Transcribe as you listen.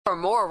For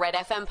more Red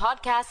FM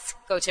podcasts,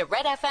 go to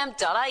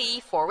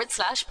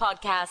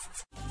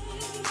redfm.ie/podcasts.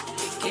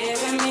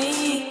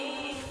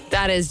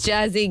 That is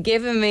Jazzy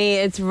giving me.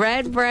 It's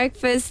Red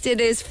Breakfast.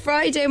 It is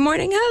Friday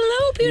morning.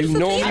 Hello, beautiful You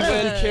know people. me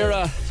well,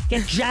 Ciara.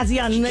 Get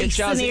Jazzy on nice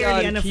and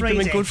early on a keep Friday.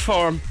 him in good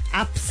form.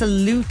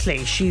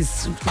 Absolutely.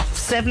 She's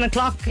 7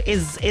 o'clock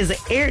is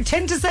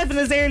 10 to 7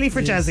 is early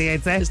for Jazzy,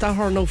 I'd say. Is that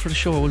her now for the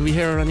show? Will we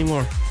hear her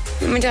anymore?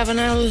 My Davin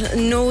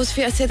knows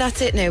for you. I'd say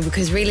that's it now,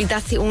 because really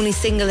that's the only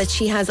single that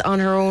she has on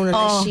her own,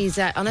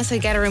 unless I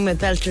get her in with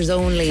Belters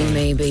Only,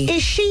 maybe.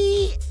 Does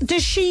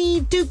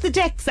she do the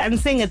decks and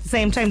sing at the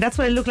same time? That's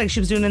what it looked like she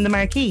was doing in the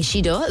marquee.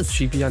 She does.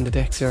 She'd be on the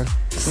decks, yeah.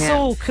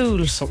 So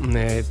cool.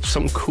 Something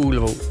cool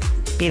about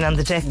being on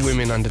the decks.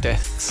 women on the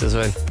decks as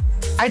well.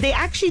 Are they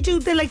actually do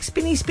the like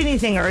spinny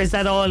thing, or is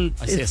that all?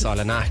 I say it's all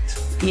an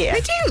act. Yeah. I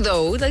do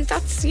though. Like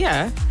that's Do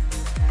I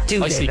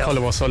they, see though?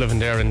 Colin O'Sullivan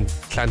there in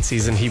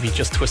Clancy's, and he'd be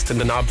just twisting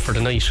the knob for the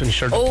night, and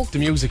sure the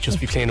music just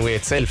be playing away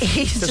itself.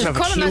 He doesn't have a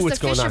Colin clue has what's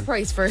the going Fisher on.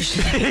 Price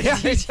version.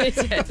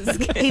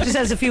 He just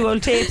has a few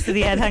old tapes that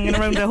he had hanging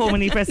around at home,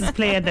 and he presses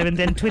play on them and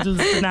then twiddles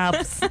the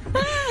knobs. Up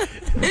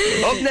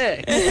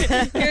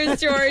next. Here's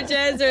George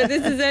Ezra.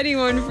 This is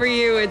Anyone for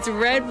You. It's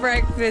Red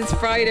Breakfast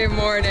Friday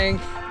morning.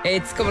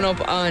 It's coming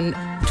up on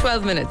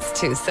 12 minutes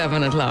to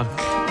 7 o'clock.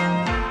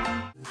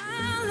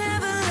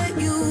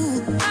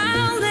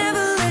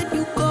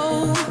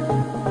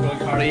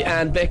 Carrie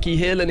and Becky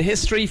Hill in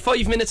history.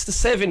 5 minutes to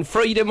 7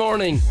 Friday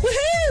morning.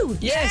 Woohoo!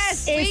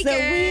 Yes. It's the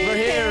weekend. We're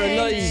here and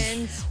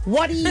live.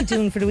 What are you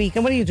doing for the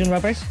weekend? What are you doing,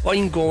 Robert?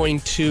 I'm going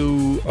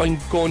to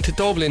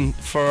Dublin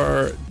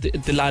for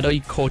the lad I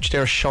coach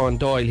there, Sean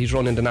Doyle. He's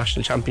running the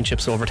national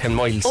championships over 10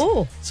 miles.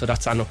 Oh. So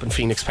that's on up in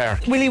Phoenix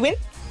Park. Will he win?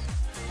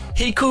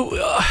 He could.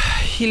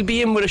 He'll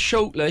be in with a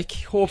shout. Like,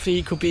 hopefully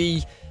he could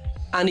be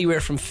anywhere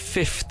from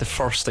 5th to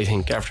 1st, I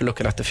think, after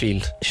looking at the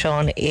field.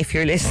 Sean, if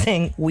you're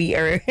listening, we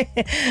are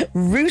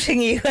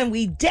rooting you, and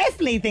we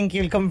definitely think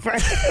you'll come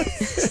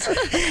first.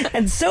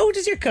 And so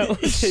does your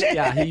coach.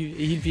 Yeah,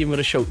 he'd be in with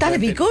a shout. That'd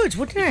be good,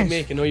 wouldn't it?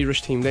 Make an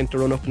Irish team then to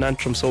run up in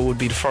Antrim, so it would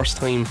be the first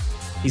time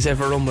he's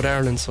ever run with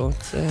Ireland. So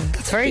it's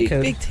That's very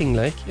cool. Big thing,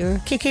 like, yeah.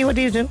 Kiki, what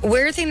are you doing?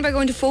 We're thinking about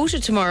going to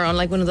Fota tomorrow on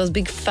like one of those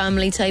big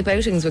family type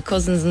outings with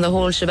cousins and the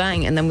whole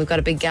shebang, and then we've got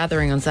a big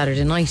gathering on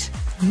Saturday night.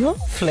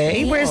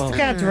 Lovely. Where's the The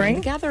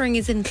gathering? gathering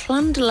is in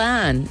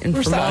Clondelan in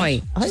Where's that?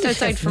 Fermoy, just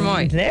outside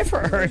Fermoy.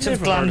 Never heard of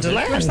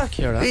Clondelan. Where's that,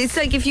 Ciara? It's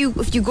like if you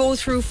go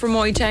through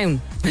Fermoy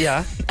town,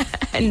 Yeah.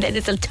 and then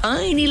it's a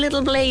tiny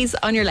little blaze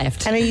on your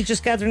left. And are you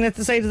just gathering at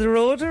the side of the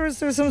road, or is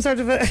there some sort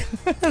of a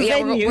Yeah,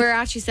 venue? we're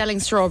actually selling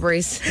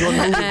strawberries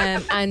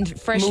and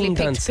freshly Moon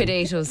picked dancing.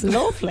 potatoes.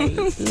 Lovely,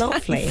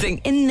 lovely. Dancing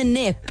in the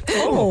nip.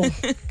 Oh,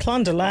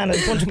 Clondelan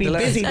is going to be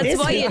busy That's this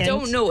why weekend. you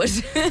don't know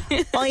it.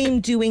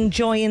 I'm doing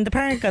Joy in the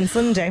Park on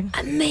Sunday.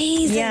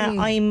 Amazing. Yeah,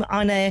 I'm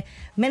on a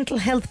mental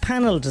health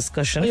panel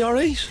discussion. Are you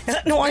alright?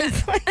 No, I'm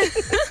fine.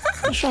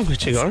 What's wrong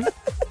with you, girl?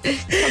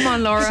 Come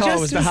on, Laura. It's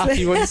always the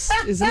happy ones,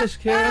 isn't it,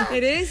 Ciara?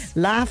 It is.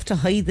 Laugh to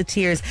hide the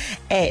tears.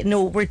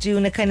 No, we're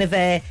doing a kind of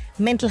a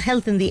mental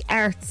health in the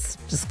arts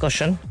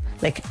discussion.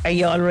 Like, are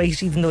you all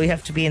right even though you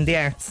have to be in the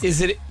arts?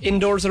 Is it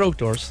indoors or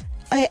outdoors?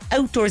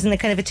 Outdoors in a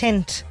kind of a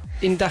tent.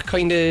 In that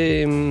kind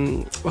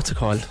of what's it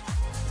called?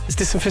 Is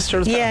this in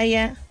Fitzgerald's Park?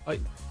 Yeah.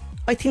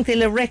 I think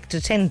they'll erect a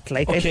tent.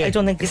 Like, Okay. I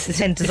don't think the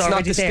tent is It's not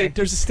already there.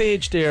 there's a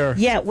stage there.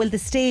 Yeah, well, the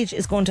stage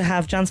is going to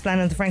have John Spillane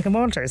and the Franklin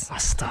Walters.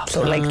 Stop.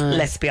 So, like,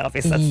 let's be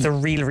obvious, that's the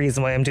real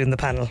reason why I'm doing the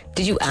panel.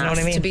 Did you Do you know ask what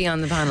I mean? to be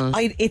on the panel?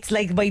 It's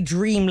like my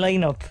dream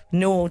lineup.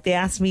 No, they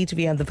asked me to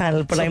be on the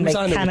panel, but I'm Something's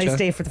like, on it can with I you.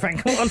 stay for the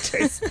Franklin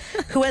Walters?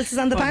 Who else is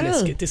on the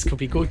panel? This could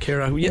be good,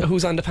 Ciara.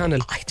 Who's on the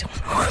panel? I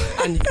don't know.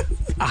 And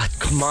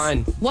come on.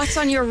 What's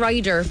on your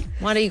rider?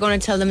 What are you going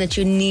to tell them that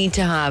you need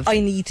to have?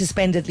 I need to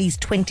spend at least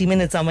 20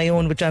 minutes on my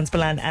own with John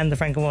Spillane and the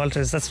Franklin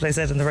Walters. That's what I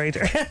said in the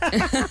rider.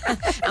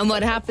 And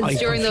what happens I'm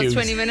during confused.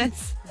 those 20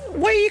 minutes?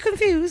 Why are you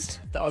confused?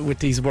 With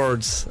these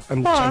words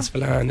and What? John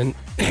Spillane and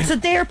So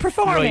they're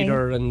performing.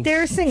 Ryder and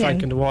they're singing.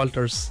 Frank and the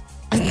Walters.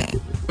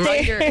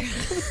 Rider.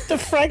 The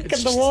Frank and the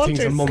Things Walters.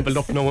 are mumbled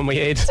up now in my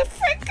head. The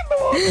Frank and the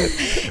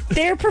Walters.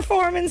 They're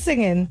performing,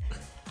 singing.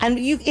 And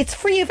it's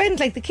free event,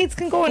 like the kids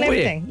can go and Oh, yeah.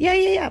 everything.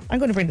 Yeah. I'm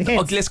going to bring the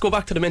kids. Okay, let's go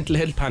back to the mental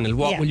health panel.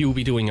 What Yeah. will you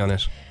be doing on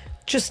it?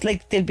 Just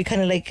like they'll be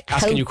kind of like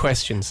Asking you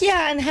questions.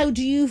 Yeah, and how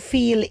do you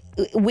feel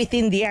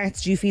within the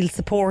arts? Do you feel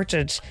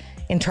supported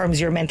in terms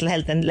of your mental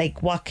health, and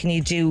like what can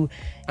you do in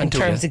And do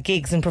terms you? of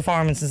gigs and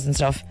performances and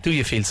stuff Do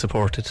you feel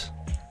supported?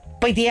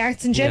 by the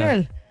arts in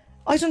general?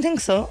 I don't think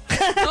so.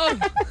 Oh.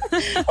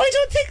 I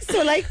don't think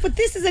so. But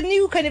this is a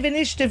new kind of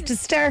initiative to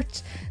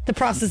start the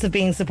process of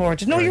being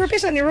supported. No, Right. you're a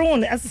bit on your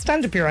own as a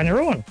stand-up. You're on your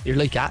own. You're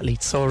like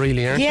athletes, so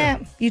really, aren't Yeah,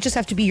 you? you just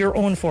have to be your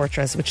own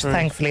fortress, which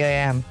thankfully I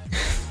am.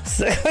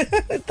 So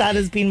that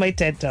has been my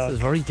TED talk. It's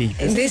very deep.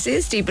 This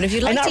is deep, but if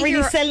you'd like I'm not to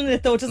really hear selling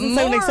it though. It doesn't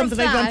sound like more something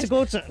of I'd want that, to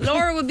go to.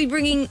 Laura would be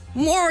bringing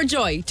more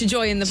joy to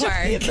Joy in the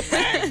Park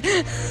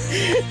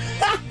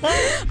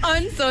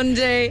on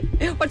Sunday.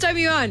 What time are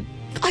you on?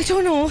 I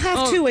don't know,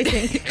 half two, I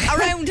think.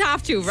 Around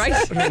half two, right?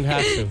 I mean,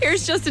 have to.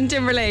 Here's Justin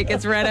Timberlake.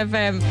 It's Red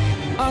FM.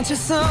 Aren't you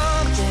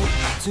something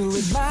to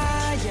admire?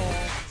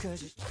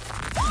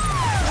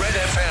 Red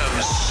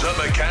FM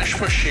Summer Cash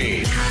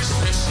Machine.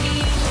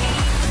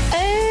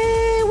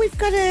 We've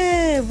got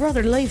a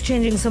rather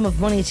life-changing sum of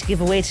money to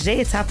give away today.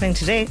 It's happening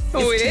today.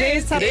 Today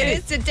is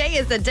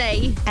the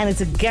day. And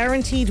it's a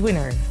guaranteed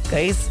winner,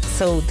 guys.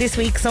 So this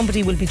week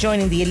somebody will be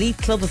joining the elite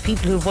club of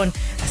people who've won a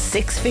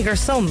 6-figure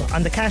sum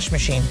on the cash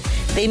machine.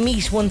 They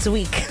meet once a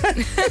week.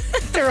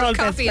 They're all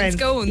Coffee best and friends.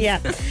 scones. Yeah,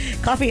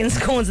 coffee and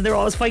scones, and they're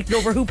always fighting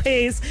over who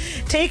pays.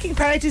 Taking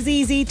part is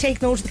easy.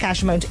 Take note of the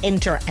cash amount,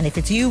 enter, and if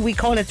it's you, we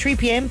call at 3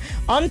 p.m.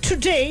 on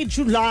today,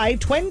 July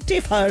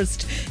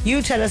 21st.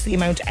 You tell us the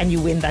amount and you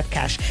win that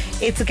cash.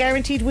 It's a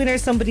guaranteed winner.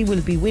 Somebody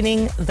will be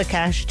winning the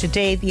cash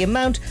today. The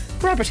amount,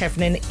 Robert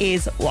Heffernan,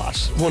 is what?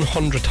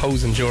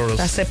 100,000 euros.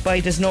 That's it,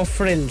 boy. There's no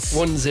frills.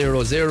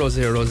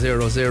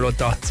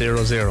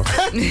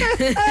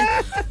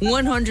 100,000.00.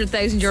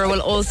 100,000 euro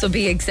will also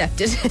be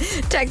accepted.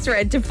 Text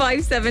red to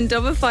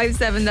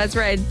 57557. That's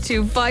red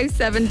to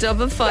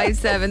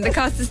 57557. The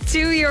cost is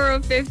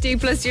 €2.50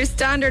 plus your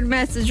standard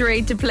message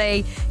rate to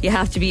play. You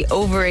have to be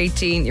over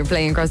 18. You're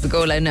playing across the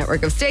Go Loud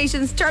network of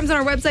stations. Terms on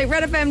our website,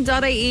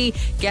 redfm.ie.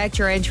 Get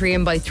your entry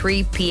in by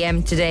 3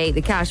 p.m. today.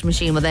 The cash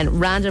machine will then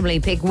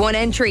randomly pick one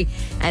entry,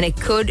 and it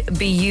could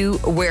be you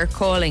we're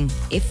calling.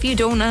 If you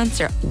don't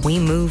answer, we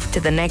move to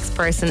the next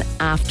person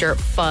after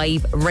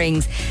 5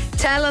 rings.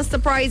 Tell us the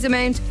prize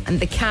amount and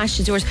the cash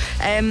is yours.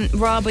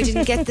 Rob, I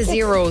didn't get the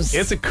zeros.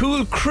 It's a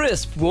cool,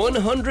 crisp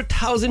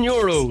 100,000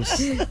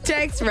 euros.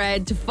 Text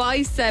red to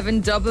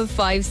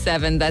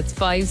 57557. That's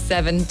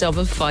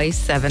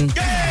 57557.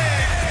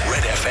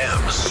 Red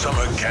FM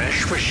Summer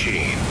Cash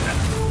Machine.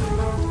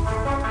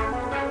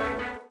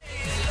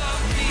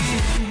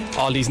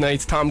 All these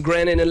nights, Tom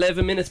Grennan,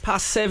 11 minutes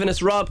past 7.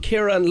 It's Rob,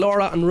 Ciara and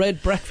Laura on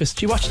Red Breakfast.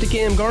 Do you watch the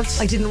game,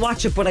 girls? I didn't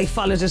watch it, but I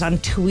followed it on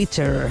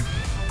Twitter.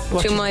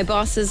 To my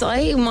bosses,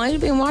 I might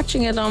have been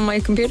watching it on my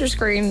computer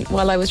screen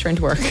while I was trying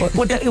to work.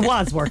 Well, it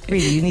was work,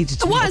 really. You needed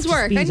to It be up was to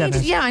work. speed on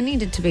it. I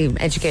needed to be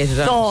educated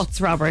on it.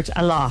 Thoughts, Robert?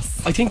 A loss.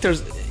 I think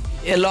there's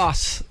a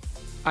loss,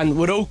 and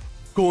without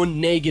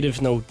going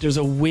negative now, there's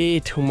a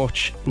way too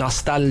much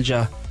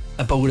nostalgia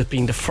about it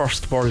being the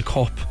first World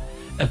Cup,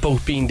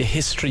 about being the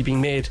history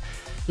being made.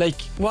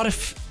 Like, what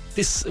if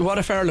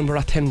Ireland were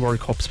at 10 World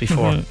Cups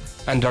before,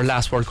 and their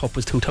last World Cup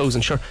was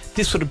 2000? Sure,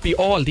 this would be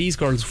all these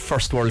girls'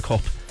 first World Cup.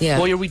 Yeah.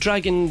 Why are we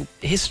dragging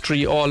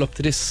history all up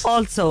to this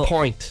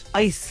point?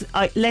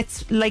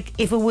 Let's, like,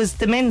 if it was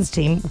the men's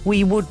team,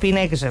 we would be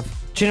negative.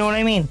 Do you know what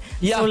I mean?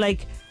 Yeah. So,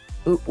 like,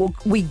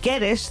 we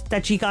get it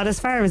that you got as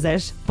far as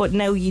it, but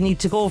now you need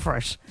to go for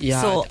it.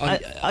 Yeah, So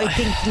I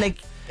think, like,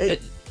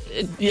 it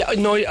you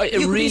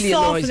really could be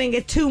softening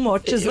it too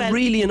much as well. It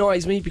really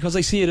annoys me because I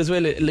see it as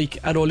well,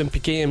 like at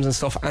Olympic Games and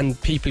stuff, and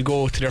people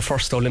go to their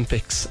first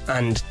Olympics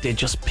and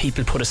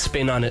people put a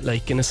spin on it,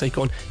 like, and it's like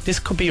going, this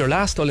could be your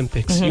last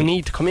Olympics. You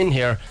need to come in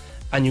here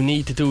and you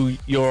need to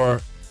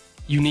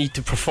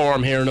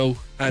perform here now,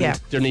 and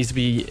there needs to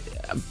be,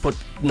 but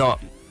not.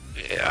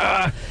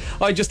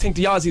 I just think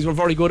the Aussies were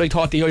very good. I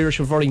thought the Irish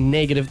were very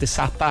negative. They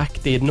sat back,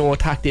 they had no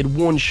attack, they had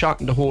one shot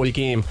in the whole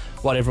game,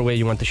 whatever way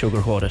you want to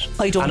sugarcoat it.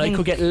 I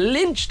could get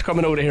lynched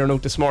coming out of here now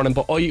this morning,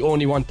 but I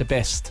only want the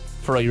best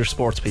for Irish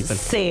sports people.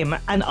 Same,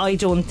 and I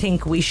don't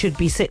think we should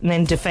be sitting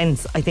in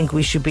defence. I think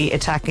we should be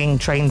attacking,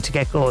 trying to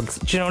get goals.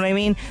 Do you know what I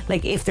mean?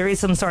 Like, if there is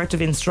some sort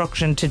of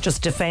instruction to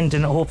just defend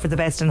and hope for the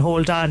best and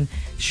hold on,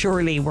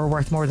 surely we're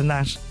worth more than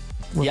that.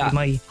 Would be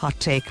my hot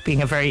take,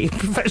 being a very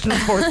professional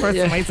sports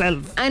person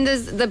myself. And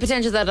there's the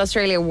potential that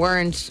Australia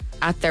weren't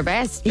at their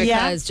best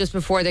because just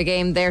before the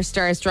game, their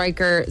star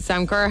striker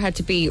Sam Kerr had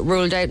to be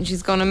ruled out, and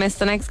she's going to miss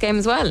the next game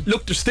as well.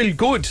 Look, they're still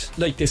good.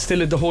 Like, they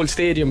still had the whole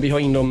stadium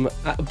behind them,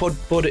 but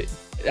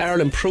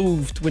Ireland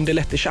proved when they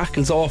let the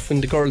shackles off when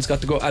the girls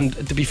got to go. And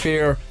to be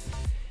fair,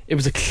 it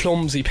was a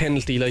clumsy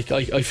penalty. Like,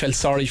 I felt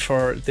sorry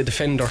for the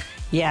defender.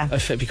 Yeah, I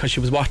felt, because she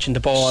was watching the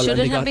ball. Should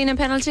it have been a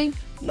penalty?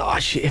 No,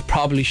 it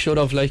probably should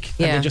have. Like,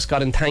 and they just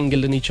got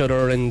entangled in each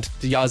other, and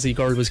the Aussie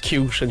girl was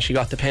cute and she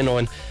got the pen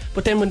on.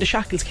 But then when the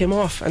shackles came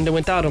off and they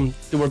went at them,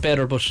 they were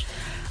better. But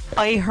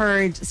I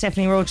heard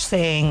Stephanie Roach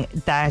saying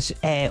that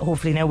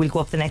hopefully now we'll go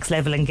up the next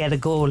level and get a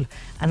goal.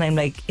 And I'm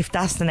like, if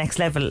that's the next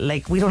level,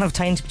 like, we don't have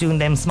time to be doing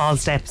them small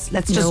steps.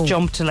 Let's just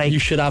jump to, like, you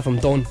should have them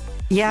done.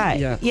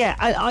 Yeah.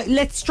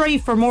 Let's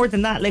strive for more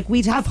than that. Like,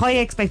 we'd have high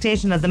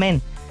expectation of the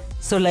men.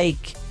 So,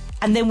 like,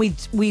 and then we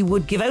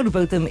would give out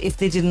about them if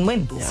they didn't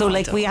win. So,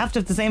 like, we have to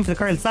have the same for the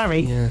girls. Sorry.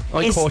 Yeah.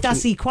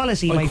 That's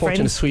equality, my friend. I'm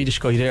coaching a Swedish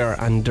guy there,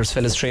 and there's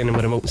fellas training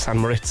with him out in San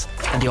Moritz,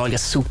 and they all get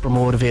super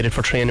motivated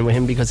for training with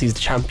him because he's the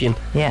champion.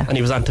 Yeah. And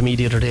he was on to me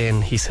the other day,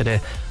 and he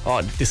said,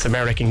 this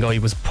American guy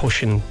was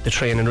pushing the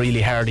training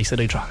really hard. He said,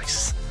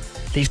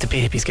 leave the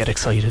babies get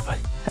excited.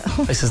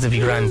 I says, they'll be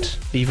grand.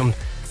 Leave them.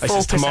 I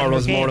says,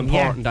 tomorrow's more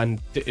important, and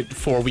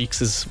 4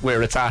 weeks is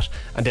where it's at,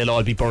 and they'll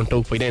all be burnt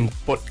out by then.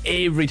 But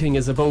everything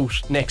is about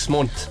next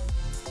month.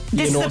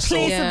 This you know, is a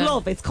place Yeah. of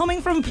love. It's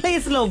coming from a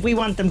place of love. We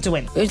want them to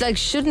win. It was like,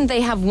 shouldn't they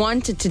have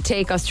wanted to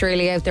take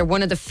Australia out? They're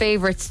one of the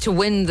favourites to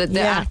win the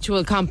Yeah.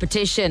 actual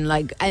competition.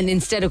 Like, and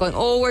instead of going,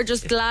 oh, we're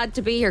just glad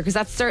to be here, because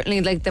that's certainly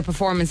like the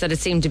performance that it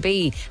seemed to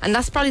be, and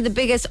that's probably the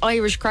biggest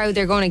Irish crowd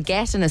they're going to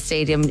get in a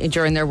stadium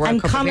during their World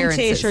And Cup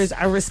commentators appearances.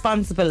 are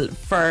responsible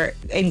for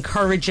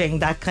encouraging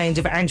that kind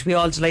of "aren't we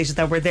all delighted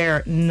that we're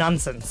there"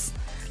 nonsense.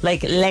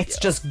 Like, let's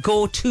just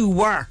go to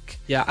work.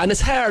 Yeah, and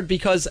it's hard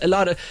because a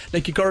lot of,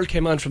 like, a girl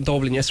came on from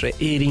Dublin yesterday,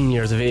 18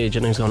 years of age,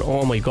 and I was going,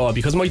 oh my God,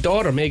 because my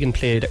daughter Megan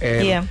played,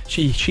 Yeah.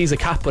 she's a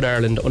cap with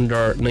Ireland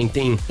under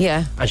 19.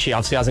 Yeah. And she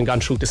obviously hasn't gone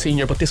through the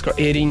senior, but this girl,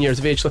 18 years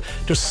of age, so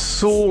there's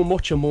so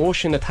much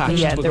emotion attached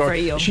Yeah, to a they're girl.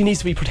 very young. She needs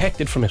to be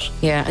protected from it.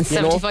 Yeah, and You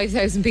know?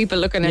 75,000 people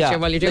looking at you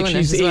while you're doing like it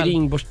she's as well.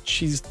 18, but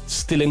she's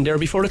still in there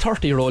before a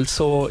 30-year-old,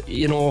 so,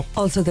 you know.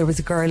 Also, there was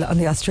a girl on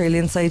the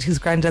Australian side whose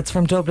granddad's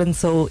from Dublin,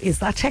 so is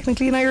that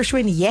technically an Irish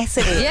win? Yes,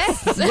 it is.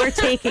 Yes. We're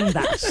taking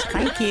that.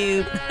 Thank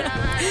you.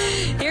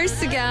 Here's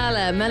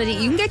Sigala. Melody,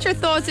 you can get your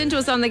thoughts into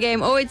us on the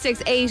game.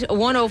 0868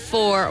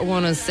 104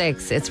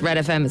 106. It's Red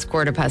FM. It's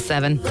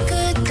 7:15.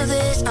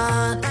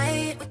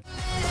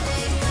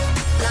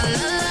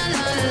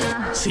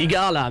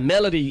 Sigala,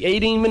 Melody,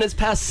 18 minutes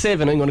past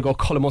 7. I'm going to go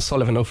Colm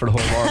O'Sullivan out for the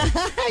whole morning.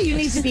 You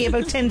need to be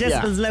about 10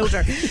 decibels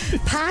louder.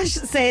 Pat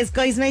says,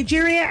 guys,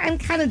 Nigeria and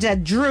Canada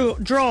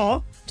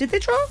draw. Did they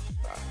draw?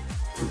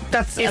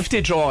 That's If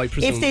they draw, I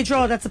presume. If they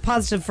draw, that's a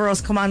positive for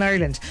us. Come on,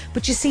 Ireland.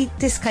 But you see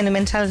this kind of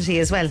mentality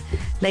as well.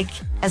 Like,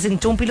 as in,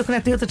 don't be looking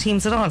at the other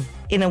teams at all,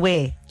 in a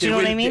way. Do you know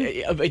what I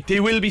mean?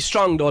 They will be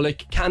strong though.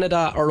 Like,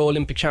 Canada are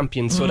Olympic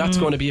champions, so that's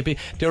going to be a bit.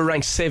 They're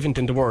ranked 7th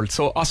in the world.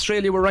 So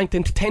Australia were ranked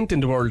 10th in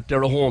the world.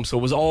 They're at home, so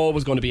it was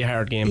always going to be a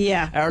hard game.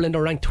 Yeah. Ireland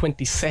are ranked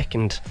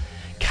 22nd.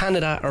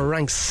 Canada are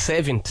ranked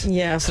 7th.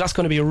 Yeah. So that's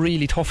going to be a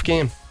really tough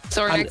game.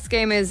 So our And next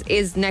game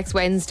is next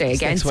Wednesday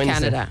against next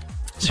Wednesday. Canada.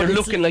 So you're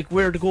looking like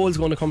where the goal's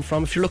going to come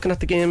from. If you're looking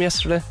at the game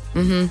yesterday,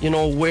 you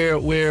know, where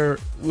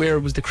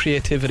was the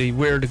creativity,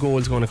 where the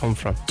goal's going to come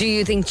from. Do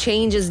you think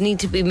changes need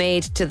to be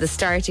made to the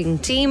starting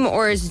team,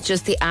 or is it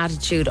just the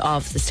attitude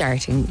of the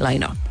starting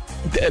lineup?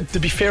 To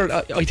be fair,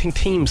 I think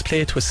teams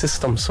play to a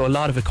system, so a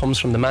lot of it comes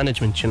from the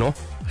management, you know.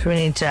 We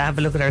need to have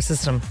a look at our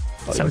system.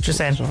 Is that what you're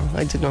saying?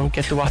 I didn't know,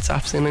 get the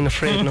WhatsApps in, I'm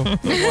afraid now. I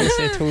don't want to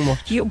say too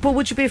much. But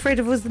would you be afraid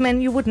if it was the men?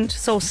 You wouldn't.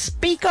 So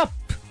speak up.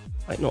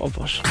 I know,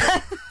 but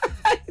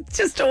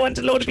Just don't want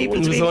a load of people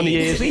it to was be only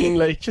mean to me. 18,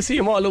 like, you see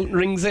them all out in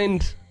Rings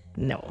End.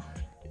 No.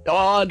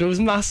 Oh, there was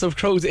massive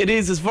crowds.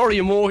 It's very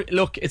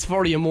it's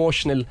very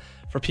emotional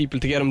for people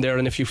to get them there,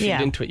 and if you feed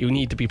Yeah. into it, you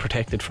need to be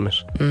protected from it.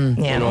 Yeah,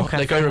 You know, okay.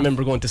 like, I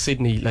remember going to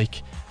Sydney,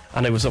 like,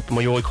 and I was up at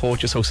my old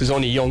coach's house. He was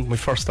only young, my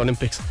first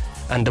Olympics,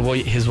 and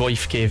his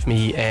wife gave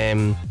me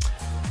a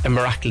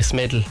miraculous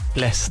medal,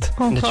 blessed,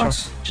 Oh, in the God.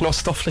 church. You know,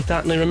 stuff like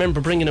that, and I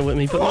remember bringing it with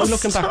me. But now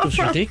looking back, it was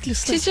stop.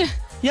 ridiculous. Did you?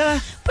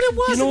 Yeah, But it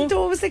wasn't, know?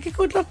 though. It was like a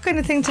good luck kind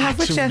of thing to have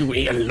with you.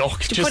 absolutely.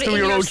 Look, just put it do in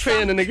your your own sock?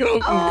 training and go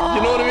out and,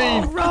 you know what I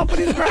mean? Rob, but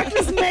his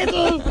practice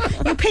medal.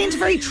 You paint a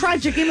very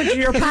tragic image of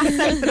your past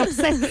self that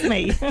upsets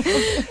me.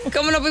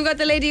 Coming up, we've got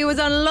the lady who was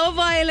on Love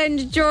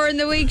Island during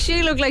the week.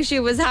 She looked like she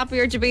was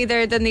happier to be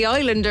there than the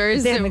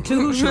Islanders. They haven't a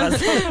clue who she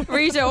was.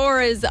 Rita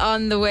Ora's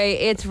on the way.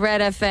 It's Red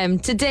FM.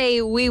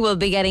 Today, we will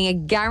be getting a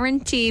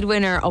guaranteed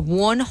winner of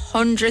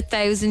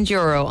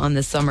 €100,000 on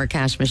the summer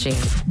cash machine.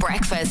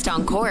 Breakfast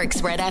on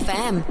Cork's Red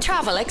FM.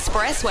 Travel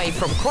expressway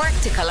from Cork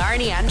to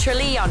Killarney and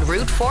Tralee on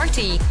Route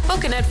 40.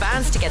 Book in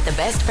advance to get the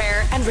best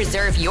fare and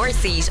reserve your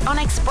seat on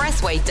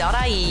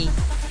expressway.ie.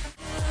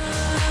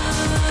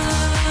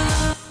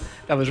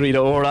 That was Rita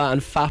Ora and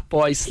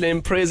Fatboy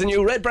Slim praising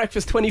you. Red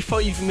Breakfast,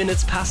 25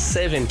 minutes past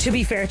 7. To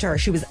be fair to her,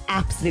 she was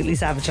absolutely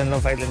savage on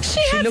Love Island. She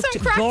had looked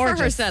some crack for gorgeous.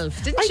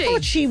 herself, didn't she? I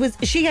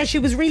thought she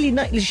was really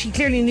nice. She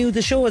clearly knew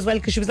the show as well,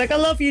 because she was like, I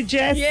love you,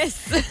 Jess.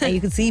 Yes. And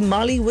you could see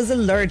Molly was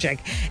allergic.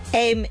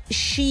 I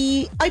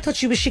thought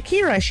she was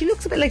Shakira. She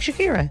looks a bit like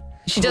Shakira.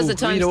 She does at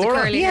times Rita the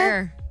Ora? curly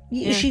hair.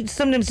 She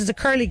sometimes does a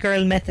curly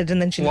girl method,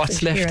 and then she looks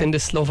What's like left Shakira. in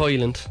this Love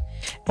Island?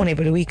 Only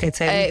about a week, I'd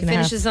say. A week It and a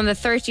half. finishes on the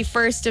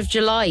 31st of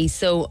July,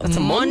 so a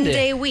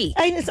Monday. week.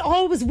 And it's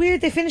always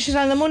weird they finish it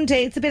on a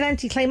Monday. It's a bit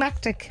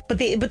anticlimactic, but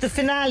the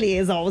finale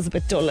is always a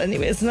bit dull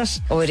anyway, isn't it?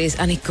 Oh, it is,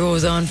 and it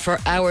goes on for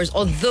hours.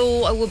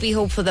 Although I would be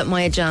hopeful that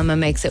Maya Jama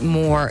makes it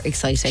more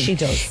exciting. She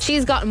does.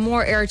 She's gotten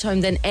more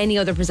airtime than any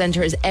other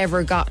presenter has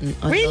ever gotten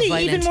on Really? Love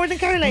Island. Even more than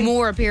Caroline?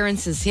 More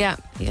appearances, yeah.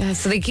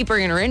 So they keep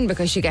bringing her in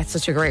because she gets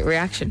such a great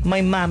reaction.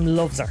 My mum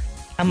loves her.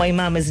 And my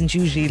mum isn't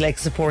usually like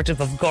supportive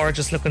of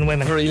gorgeous looking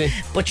women. Really?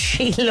 But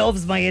she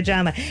loves Maya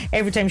Jama.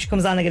 Every time she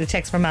comes on, I get a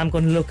text from Mum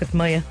going, look at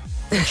Maya.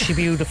 Isn't she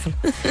beautiful?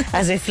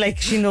 As if like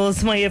she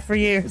knows Maya for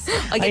years.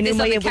 I get this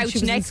on the when couch she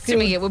was in next to school.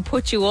 me. It would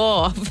put you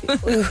off.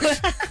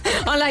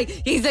 I'm like,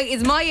 he's like,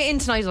 is Maya in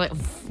tonight? I'm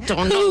like,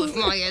 don't know if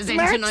Maya's in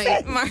Mark tonight.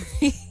 said- Mark.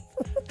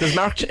 Does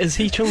Mark, is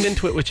he tuned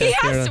into it with you? Yes,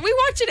 Ciara? we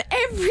watch it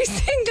every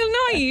single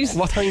night.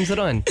 What time's it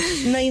on?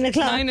 9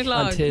 o'clock. 9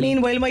 o'clock. Until-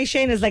 Meanwhile, my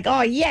Shane is like,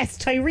 oh yes,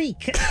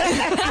 Tyreek.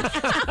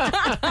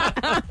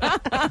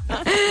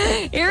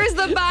 Here's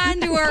the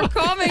band who are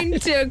coming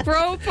going to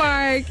Grove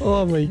Park.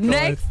 Oh my God.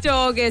 Next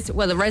August.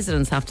 Well, the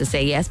residents have to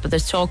say yes, but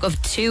there's talk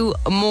of 2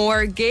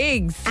 more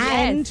gigs.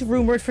 And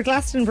rumoured for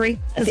Glastonbury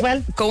as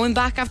well. Going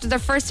back after their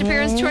first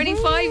appearance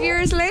 25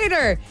 years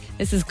later.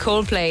 This is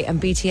Coldplay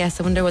and BTS.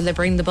 I wonder will they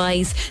bring the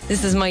boys.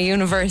 This is My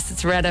Universe.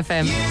 It's Red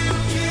FM.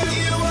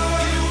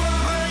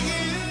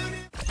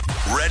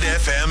 Red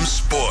FM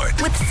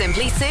Sport. With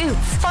Simply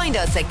Suits. Find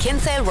us at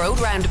Kinsale Road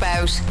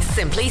Roundabout.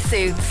 Simply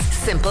Suits.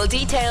 Simple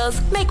details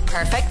make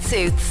perfect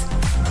suits.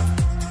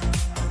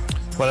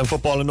 Well, in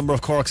football, a number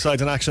of Cork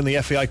sides in action. The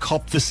FAI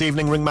Cup this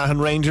evening. Ringmahon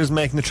Rangers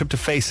making the trip to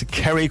face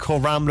Kerry.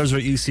 Cove Ramblers or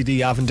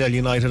UCD Avondale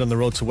United on the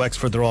road to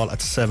Wexford. They're all at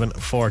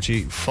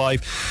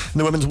 7:45. In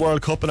the Women's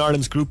World Cup in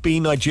Ireland's Group B,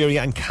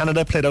 Nigeria and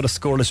Canada played out a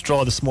scoreless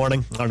draw this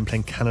morning. Ireland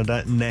playing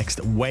Canada next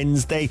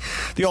Wednesday.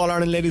 The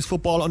All-Ireland Ladies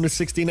Football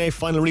Under-16A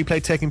final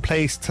replay taking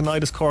place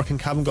tonight as Cork and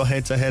Cavan go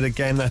head-to-head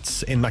again.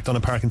 That's in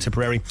McDonagh Park in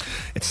Tipperary.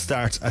 It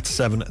starts at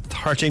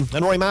 7:30.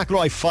 And Rory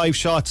McIlroy, 5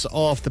 shots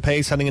off the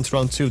pace heading into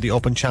round 2 of the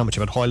Open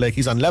Championship at Hoylake.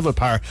 He's on level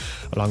par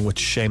along with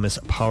Seamus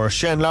Power.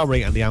 Shane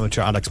Lowry and the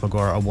amateur Alex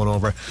Magora are 1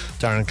 over.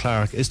 Darren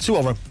Clark is 2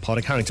 over.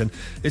 Padraig Harrington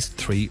is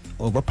 3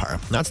 over par.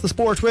 That's the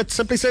sport with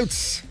Simply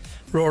Suits.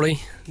 Rory,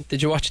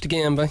 did you watch the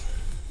game, boy?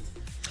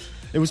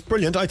 It was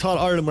brilliant. I thought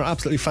Ireland were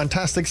absolutely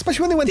fantastic,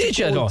 especially when they went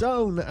to go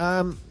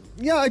down.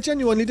 Yeah, I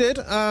genuinely did.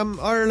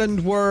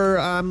 Ireland were,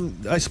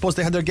 I suppose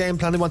they had their game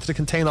plan. They wanted to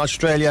contain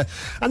Australia,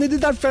 and they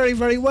did that very,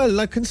 very well.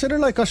 Like,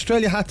 consider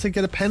Australia had to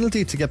get a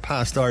penalty to get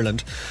past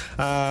Ireland.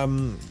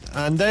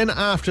 And then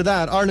after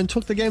that, Ireland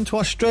took the game to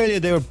Australia.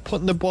 They were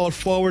putting the ball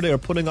forward. They were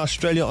putting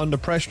Australia under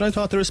pressure. And I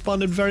thought they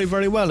responded very,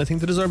 very well. I think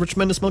they deserve a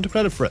tremendous amount of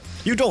credit for it.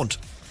 You don't?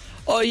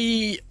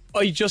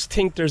 I just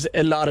think there's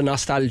a lot of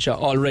nostalgia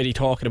already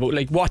talking about.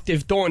 Like, what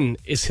they've done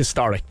is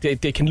historic.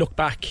 They can look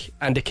back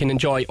and they can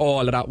enjoy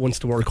all of that once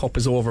the World Cup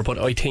is over. But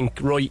I think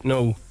right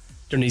now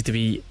there needs to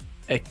be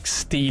a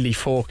steely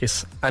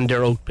focus and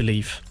their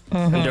out-belief.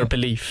 And their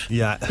belief.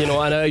 Yeah. You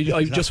know, and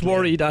I just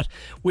worry that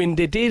when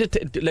they did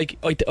it, like,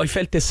 I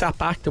felt they sat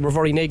back, they were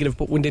very negative,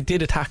 but when they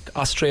did attack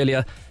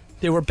Australia,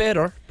 they were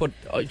better, but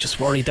I just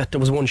worried that there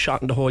was one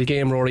shot in the whole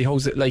game. Rory,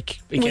 how's it like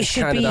against We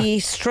should Canada? be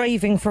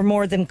striving for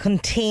more than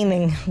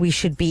containing. We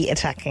should be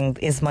attacking,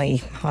 is my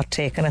hot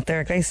take on it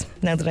there, guys.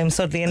 Now that I'm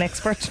suddenly an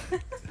expert.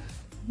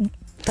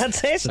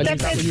 That's it.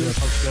 That's it.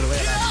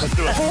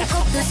 Woke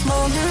up this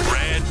morning.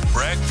 Red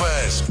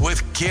Breakfast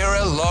with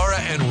Ciara, Laura,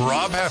 and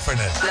Rob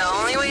Heffernan. The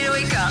only way to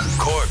wake up.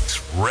 Cork's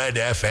Red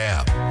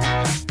FM.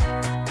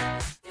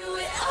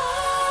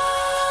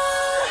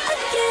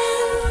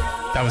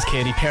 That was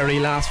Katy Perry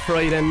last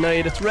Friday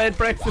night. It's Red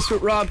Breakfast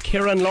with Rob,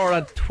 Ciara and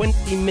Laura,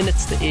 20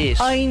 minutes to 8.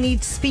 I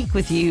need to speak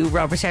with you,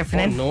 Robert Oh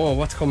Heffernan. no,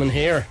 what's coming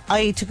here?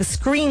 I took a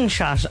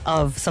screenshot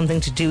of something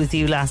to do with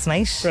you last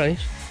night. Right.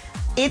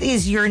 It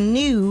is your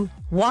new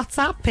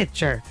WhatsApp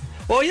picture.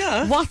 Oh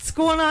yeah. What's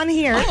going on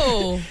here?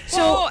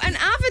 So, an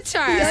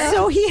avatar.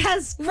 So he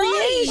has I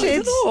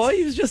created.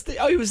 don't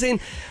know. I was in.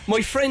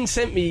 My friend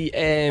sent me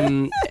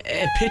a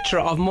picture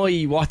of my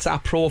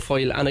WhatsApp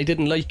profile, and I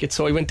didn't like it,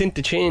 so I went in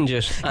to change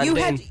it.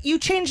 And You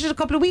changed it a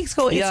couple of weeks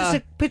ago. It's Yeah. just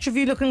a picture of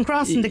you looking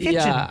across in the kitchen.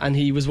 Yeah, and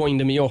he was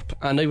winding me up,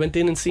 and I went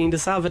in and seen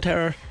this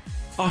avatar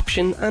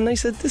option, and I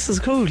said, "This is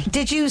cool."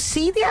 Did you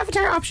see the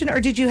avatar option, or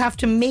did you have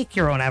to make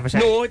your own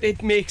avatar? No,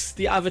 it makes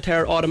the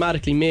avatar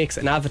automatically makes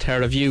an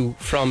avatar of you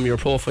from your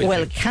profile.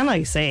 Well, can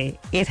I say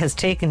it has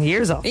taken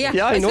years off? Yeah,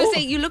 Yeah, I I was going know. to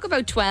say, you look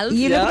about 12.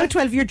 You Yeah. look about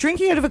 12. You're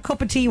drinking out of a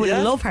cup of tea with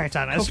Yeah. a love heart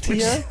on it. Cup of tea,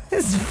 which yeah.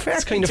 is very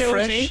It's kind of doty.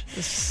 fresh.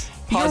 It's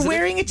You're positive.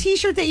 wearing a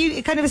t-shirt that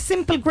you kind of a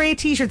simple grey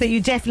t-shirt that you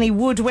definitely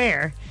would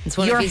wear. It's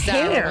one your of his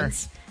Zara hair.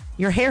 ones.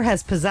 Your hair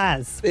has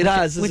pizzazz. It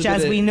has, which isn't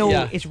as it? we know,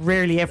 Yeah. it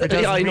rarely ever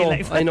does. I in real know,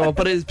 life. I know,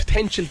 but it's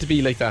potential to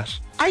be like that.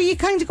 Are you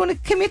kind of going to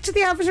commit to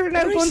the avatar now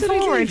I going said I'd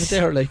forward? leave it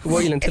there like a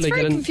while until It's I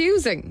very get in.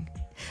 confusing.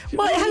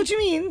 Well, how do you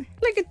mean?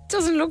 Like, it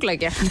doesn't look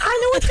like it. I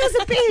know it does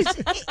a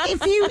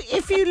bit.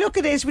 If you look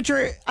at it with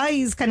your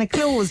eyes kind of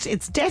closed,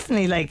 it's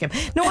definitely like him.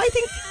 No, I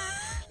think,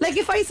 like,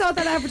 if I saw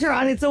that avatar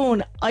on its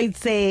own, I'd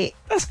say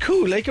That's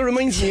cool. Like, it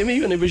reminds me of me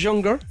when I was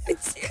younger.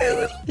 It's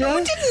cool. Yeah.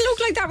 You didn't look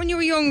like that when you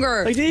were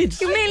younger. I did.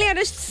 You mainly had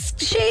a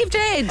shaved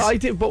head. I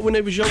did, but when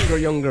I was younger,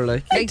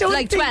 like don't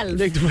like think- 12.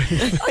 like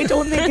I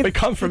don't think my it,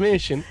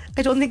 confirmation.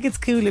 I don't think it's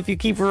cool if you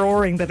keep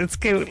roaring that it's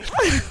cool.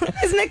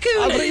 Isn't it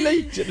cool? But I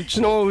liked it. Do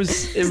you know, it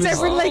was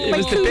everyone like it my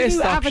was the cool best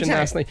option avatar?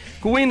 last night.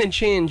 Go in and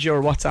change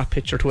your WhatsApp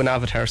picture to an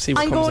avatar. See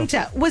what I'm comes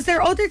going up. to. Was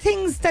there other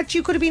things that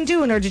you could have been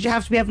doing, or did you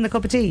have to be having a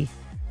cup of tea?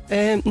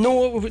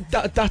 No,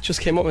 that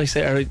just came up. I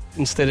say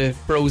instead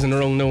of browsing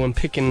around now and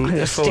picking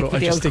a photo, I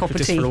just stick with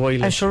this for a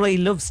while. I'm sure he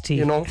loves tea.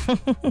 You know,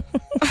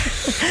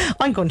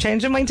 I'm going to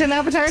change mine to an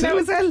avatar now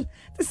as well.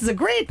 This is a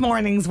great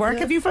morning's work.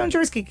 Have you found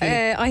yours, Kiki?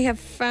 I have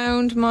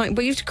found mine,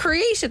 but you have to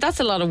create it. That's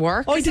a lot of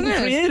work. I isn't didn't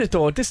it? create it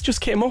though. This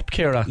just came up,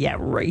 Ciara. yeah,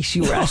 right.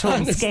 You were at home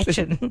Honestly.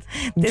 sketching.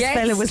 This Get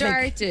fella was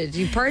like, started.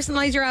 You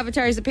personalise your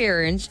avatar's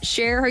appearance,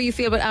 share how you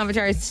feel about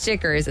avatars and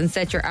stickers, and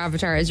set your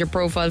avatar as your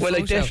profile Well,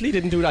 photo. I definitely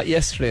didn't do that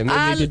yesterday. Maybe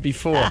I did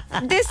before.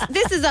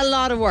 This is a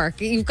lot of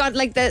work. You've got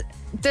like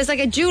there's like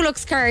a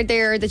Dulux card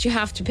there that you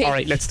have to pick. All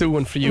right, let's do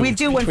one for you. We'll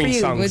do one for between you.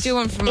 songs. We'll do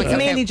one for me. It's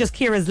mainly just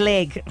Ciara's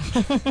leg.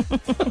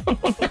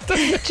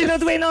 Do you know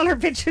the way in all her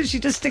pictures she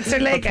just sticks her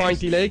leg out?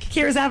 pointy leg.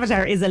 Ciara's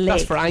avatar is a leg.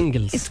 That's for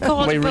angles. It's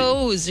called My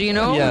pose, you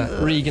know?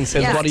 Yeah, Regan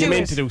says, Yeah, what are you do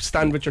meant it. to do?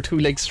 Stand with your two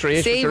legs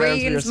straight? See, with your arms by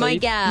your Regan's my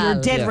side? gal.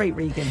 You're dead Yeah. right,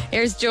 Regan.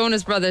 Here's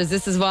Jonas Brothers.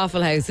 This is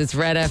Waffle House. It's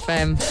Red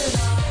FM.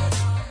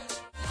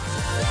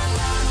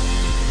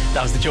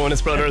 That was the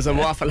Jonas Brothers and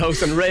Waffle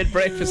House, and Red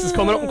Breakfast is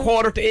coming up in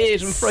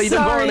 7:45 on Friday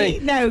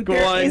morning. Now, Go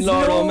there on, is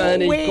Laura no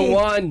O'Mahony, way go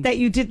on. that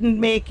you didn't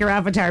make your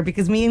avatar,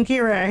 because me and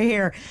Ciara are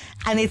here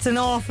and it's an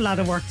awful lot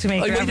of work to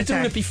make I your might have done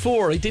avatar. it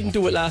before. I didn't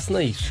do it last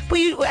night. But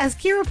you, as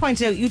Ciara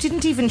pointed out, you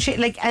didn't even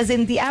as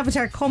in the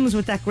avatar comes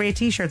with that grey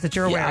t-shirt that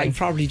you're Yeah, I wearing.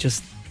 probably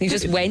just You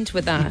just went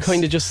with that.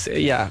 kind of just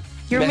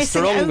You're messed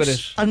missing around out with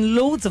it. on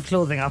loads of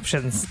clothing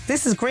options.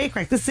 This is great,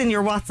 crack. This is in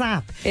your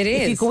WhatsApp. It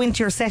If you is. go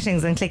into your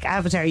settings and click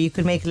avatar, you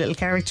can make a little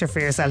character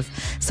for yourself.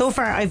 So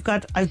far,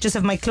 I just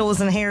have my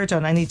clothes and hair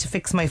done. I need to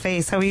fix my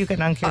face. How are you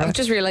getting on, Ciara? I've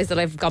just realised that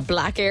I've got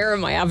black hair in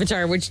my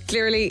avatar, which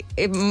clearly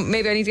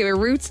maybe I need to get my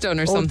roots done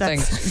or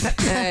something.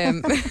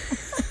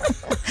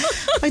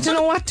 I don't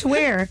know what to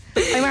wear.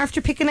 I'm after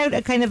picking out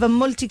a kind of a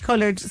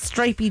multicoloured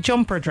stripy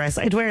jumper dress.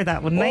 I'd wear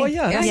that, wouldn't I? Oh,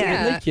 yeah, that's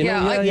yeah, it, like, you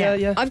know,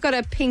 yeah. I've got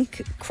a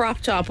pink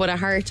crop top with a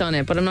heart on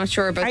it, but I'm not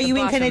sure about Are the you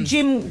in kind of bottoms.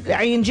 gym?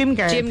 Are you in gym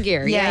gear? Gym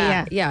gear?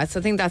 Yeah. So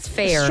I think that's It's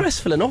fair.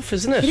 stressful enough,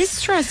 isn't it? It is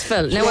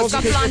stressful. Now I've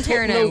got Because blonde you're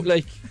hair putting now. out,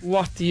 like,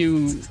 what do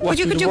you the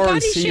could do world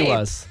body see you shape.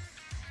 as?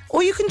 Oh,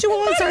 you can do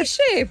all Body sorts.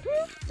 shape.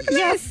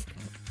 Yes.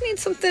 I need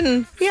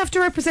something. You have to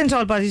represent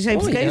all body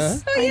types, Oh,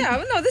 guys. Oh yeah,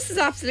 well, no, this is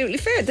absolutely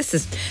fair. This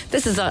is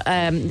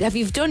have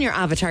you done your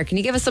avatar? Can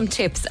you give us some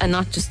tips and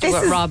not just do This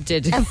what is Rob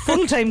did? a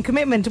full-time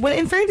commitment. Well,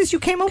 in fairness, you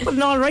came up with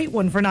an all right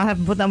one for not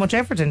having put that much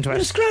effort into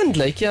It's it. grand,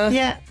 like, yeah.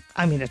 Yeah.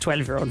 I mean, a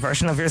 12-year-old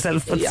version of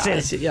yourself, but Yeah,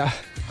 still.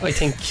 I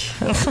think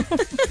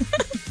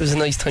it was a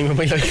nice time of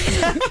my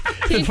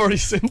life. A very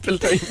simple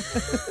time.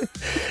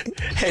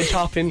 Head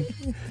hopping,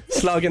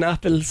 slogging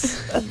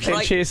apples,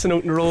 Right. chasing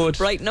out in the road,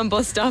 Writing on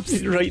bus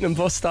stops. writing on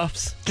bus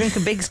stops,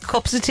 Drinking big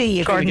cups of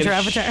tea, trying according to to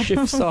your get avatar.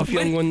 shifts off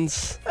young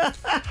ones.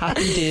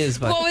 Happy days,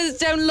 man. What was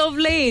down Love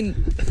Lane?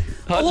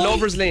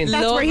 Lovers Lane.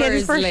 That's where he had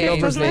his first Lane. love,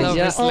 Lovers wasn't it? Lane,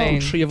 yeah. Lovers Lane.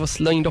 Three of us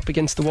lined up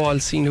against the wall,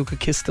 seeing who could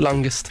kiss the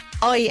longest.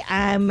 I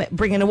am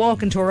bringing a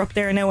walking tour up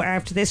there now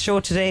after this show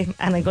today,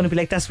 and I'm going to be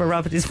like, that's where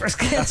Robert is first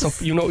kiss. That's up.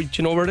 Do you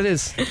know where it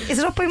is? Is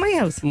it up by my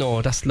house?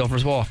 No, that's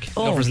Lovers Walk.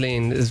 Oh. Lovers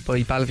Lane is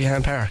by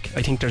Ballyvihan Park.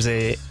 I think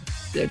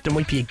there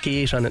might be a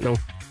gate on it now.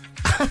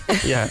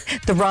 Yeah.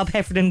 The Rob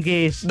Heffernan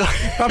gate. Rob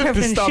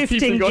Heffernan Stop shifting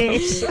people going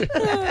gate.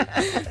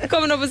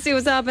 Coming up and see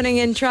what's happening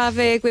in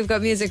traffic. We've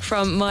got music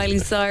from Miley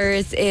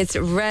Cyrus. It's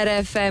Red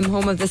FM,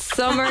 home of the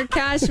Summer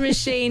Cash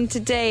Machine.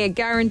 Today, a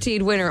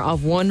guaranteed winner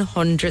of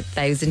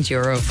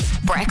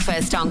 €100,000.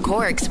 Breakfast on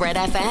Cork's Red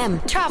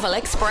FM. Travel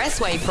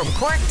expressway from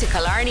Cork to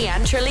Killarney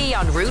and Tralee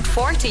on Route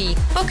 40.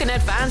 Book in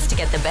advance to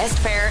get the best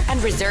fare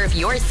and reserve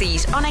your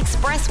seat on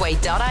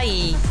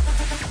expressway.ie.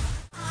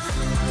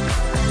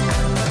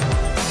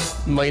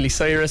 Miley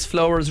Cyrus,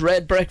 Flowers,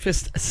 Red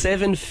Breakfast,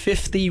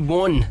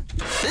 7:51.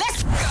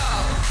 Let's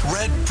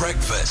Red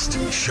Breakfast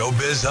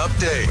Showbiz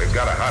Update. We've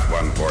got a hot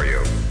one for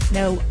you.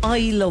 Now, I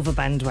love a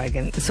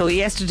bandwagon. So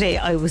yesterday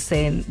I was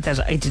saying that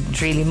I didn't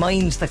really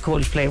mind that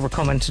Coldplay were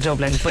coming to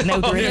Dublin, but now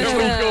they're in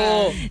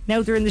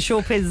now they're in the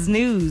showbiz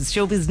news.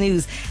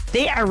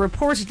 They are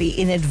reportedly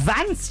in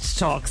advanced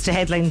talks to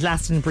headline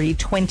Glastonbury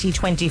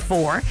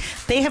 2024.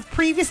 They have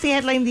previously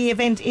headlined the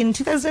event in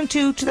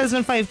 2002,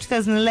 2005,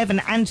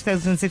 2011 and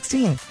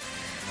 2016.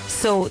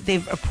 So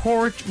they've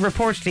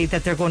reportedly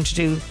that they're going to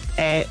do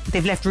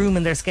they've left room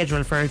in their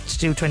schedule to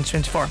do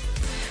 2024.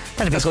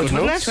 That'd be good,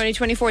 wouldn't it?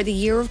 2024, the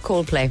year of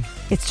Coldplay.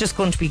 It's just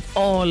going to be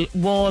all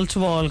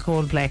wall-to-wall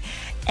Coldplay.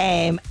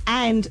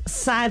 And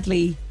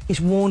sadly, it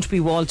won't be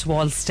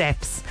wall-to-wall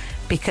Steps,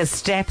 because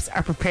Steps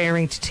are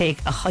preparing to take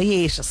a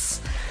hiatus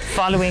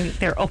following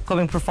their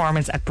upcoming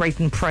performance at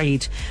Brighton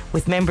Pride,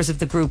 with members of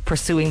the group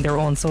pursuing their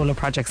own solo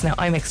projects. Now,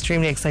 I'm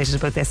extremely excited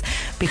about this,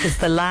 because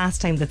the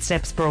last time that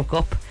Steps broke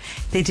up,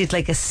 they did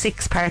like a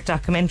 6-part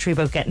documentary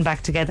about getting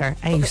back together,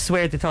 and you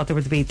swear they thought they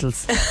were the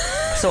Beatles.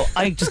 So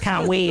I just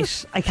can't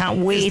wait. I can't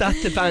wait. Is that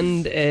the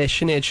band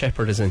Sinead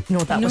Shepard is in? No,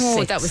 that was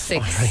six.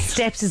 Right.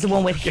 Steps is the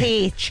one with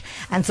H,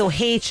 and so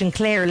H and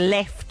Claire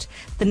left.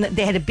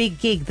 They had a big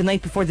gig the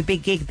night before the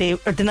big gig.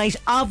 Or the night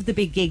of the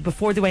big gig,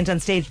 before they went on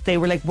stage, they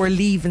were like, "We're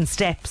leaving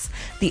Steps."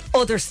 The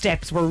other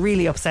Steps were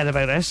really upset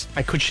about it.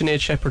 And could Sinead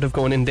Shepard have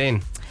gone in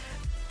then?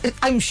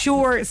 I'm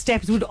sure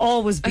Steps would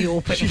always be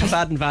open. She'd have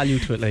added value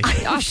to it, like.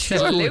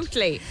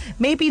 Absolutely.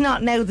 Maybe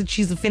not now that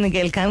she's a Fine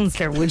Gael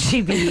councillor, would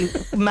she be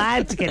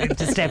mad to get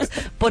into Steps?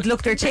 But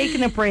look, they're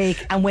taking a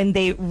break, and when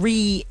they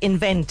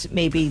reinvent,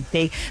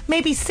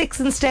 maybe Six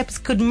and Steps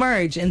could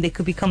merge and they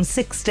could become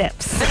 6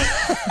 Steps.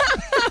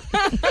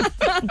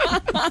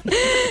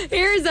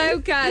 Here's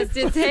Outcast.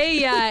 It's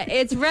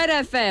it's Red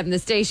FM, the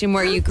station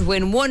where you could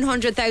win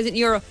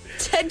 €100,000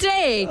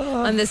 today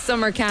on the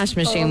Summer Cash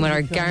Machine with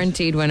our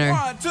guaranteed winner.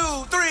 1, 2,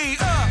 3,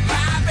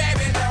 my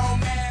baby don't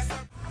mess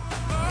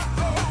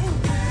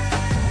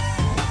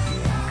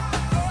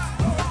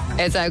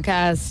It's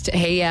Outcast.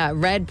 Hey,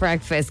 Red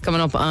Breakfast coming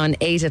up on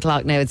 8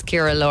 o'clock now. It's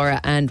Ciara, Laura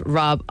and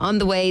Rob on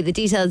the way. The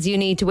details you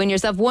need to win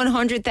yourself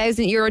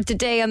 €100,000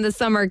 today on the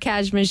Summer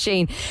Cash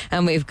Machine.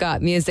 And we've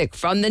got music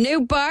from the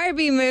new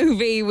Barbie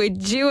movie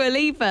with Dua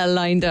Lipa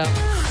lined up.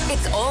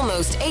 It's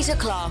almost 8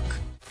 o'clock.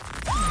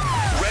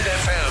 Red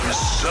FM's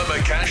Summer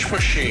Cash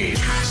Machine.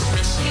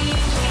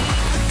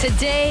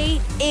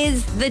 Today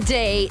is the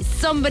day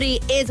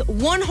somebody is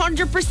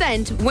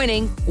 100%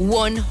 winning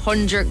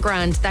 100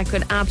 grand. That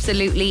could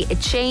absolutely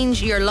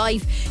change your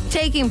life.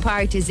 Taking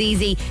part is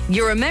easy.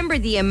 You remember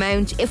the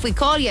amount. If we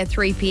call you at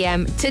 3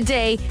 p.m.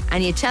 today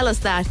and you tell us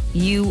that,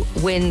 you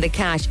win the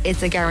cash.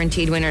 It's a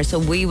guaranteed winner, so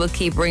we will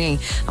keep ringing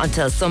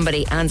until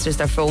somebody answers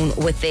their phone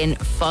within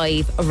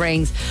 5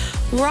 rings.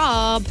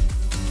 Rob,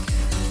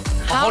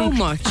 how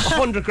much?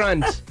 100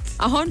 grand.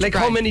 100 Like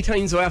grand. how many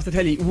times do I have to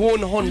tell you?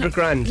 100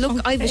 grand.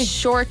 Look, I have a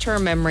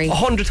short-term memory.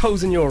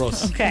 100,000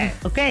 euros.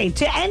 Okay.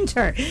 To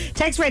enter,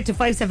 text red to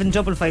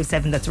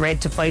 57557. That's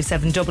red to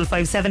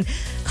 57557.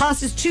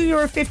 Cost is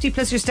 €2.50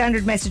 plus your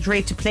standard message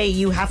rate to play.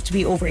 You have to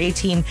be over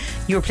 18.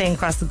 You're playing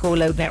across the Go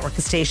Loud network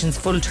of stations.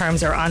 Full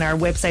terms are on our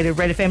website at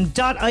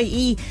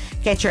redfm.ie.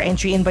 Get your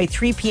entry in by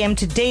 3 p.m.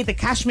 today. The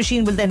cash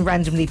machine will then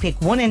randomly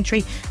pick one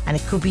entry, and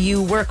it could be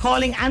you. We're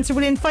calling. Answer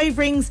within 5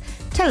 rings.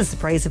 Tell us the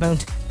prize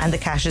amount, and the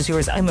cash is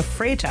yours. I'm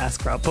afraid to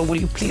ask, Rob, but will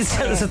you please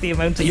tell us what the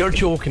amount is? You're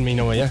joking me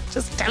now, yeah?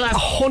 Just tell us.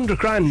 100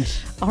 grand.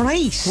 All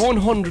right.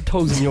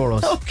 100,000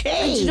 euros.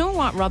 Okay. Do you know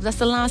what, Rob? That's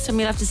the last time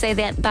you'll have to say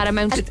that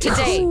amount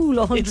today. Cool,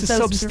 It's a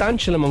 100,000.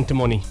 substantial amount of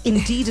money.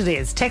 Indeed it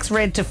is. Text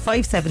red to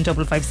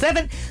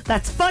 57557.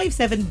 That's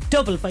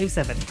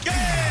 57557.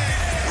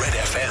 Red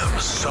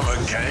FM's Summer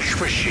Cash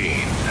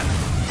Machine.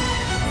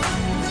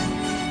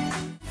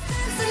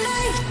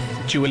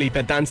 Dua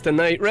Lipa Dance the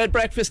Night. Red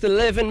Breakfast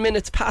 11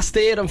 minutes past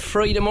 8 on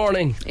Friday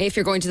morning. If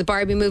you're going to the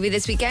Barbie movie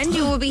this weekend,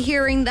 you will be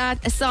hearing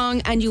that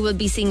song and you will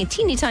be seeing a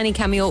teeny tiny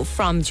cameo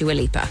from Dua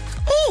Lipa.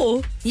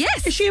 Oh,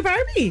 Yes. is she a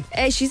Barbie?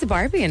 She's a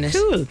Barbie in it.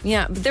 Cool.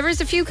 Yeah, but there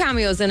is a few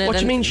cameos in it. What do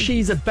you and- mean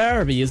she's a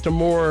Barbie? Is there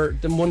more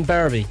than one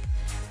Barbie?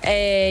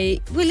 Well,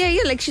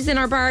 yeah, like she's in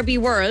our Barbie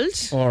world.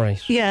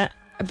 Alright. Yeah.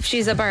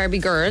 She's a Barbie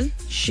girl.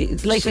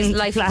 She's She's life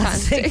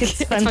fantastic.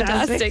 It's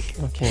fantastic.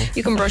 Okay.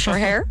 You can brush her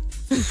hair,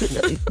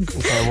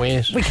 Can't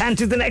wait. We can't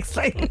do the next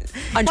line.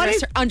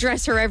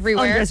 undress her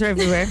everywhere. Undress her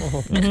everywhere.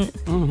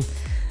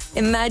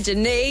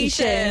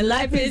 Imagination,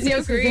 life is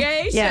your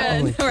creation.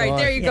 Yeah. Oh my All right, God.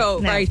 there you Yeah, go.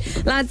 no.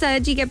 Right, lads,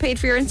 do you get paid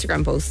for your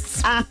Instagram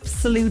posts?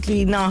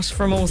 Absolutely not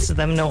for most of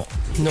them, no.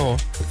 No.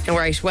 All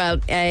right, well,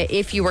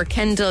 if you were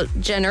Kendall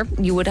Jenner,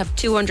 you would have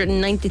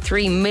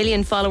 293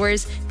 million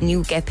followers and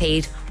you get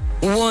paid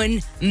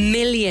 1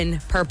 million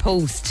per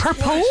post. Per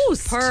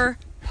post? Per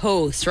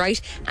post,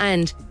 right?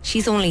 And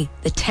she's only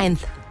the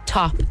 10th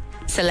top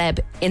celeb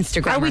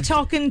Instagrammer. Are we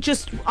talking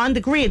just on the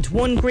grid?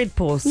 One grid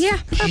post? Yeah,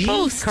 per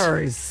post.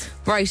 Jeekers.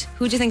 Right,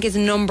 who do you think is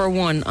number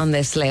one on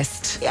this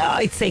list? Yeah,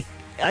 I'd say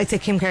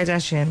Kim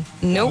Kardashian.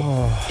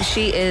 No,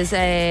 she is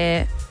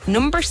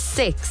number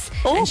 6,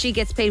 and she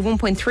gets paid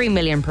 1.3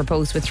 million per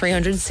post with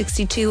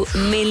 362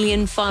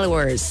 million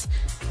followers.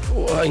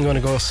 Oh, I'm going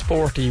to go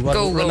sporty. What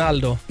about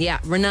Ronaldo? Yeah,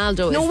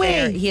 Ronaldo No is way.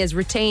 there. He has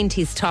retained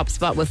his top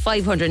spot with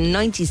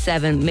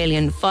 597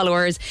 million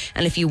followers.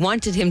 And if you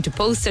wanted him to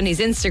post on his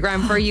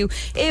Instagram for you,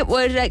 it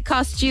would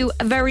cost you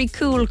a very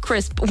cool,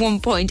 crisp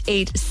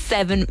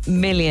 1.87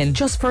 million.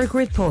 Just for a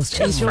grid post.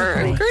 Just for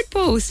a grid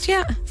post,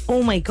 yeah.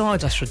 Oh my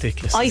God. That's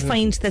ridiculous. I isn't it?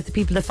 find that the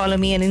people that follow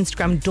me on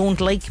Instagram don't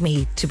like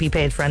me to be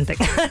paid for anything.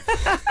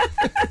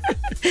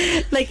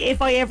 Like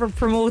if I ever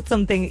promote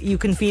something, you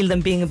can feel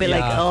them being a bit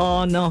like,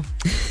 oh no,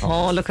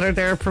 oh look at her,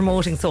 they're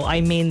promoting. So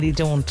I mainly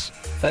don't.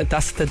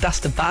 That's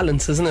the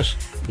balance, isn't it?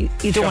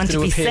 You don't want to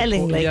do be a paid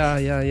selling like.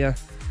 Yeah.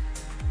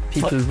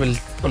 People will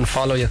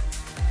unfollow you.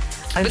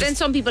 I'm But then just-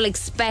 some people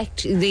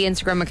expect the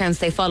Instagram accounts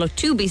they follow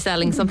to be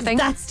selling something.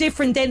 that's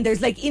different. Then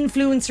there's like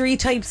influencery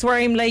types where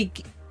I'm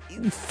like,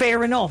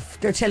 fair enough,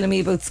 they're telling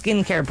me about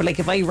skincare, but like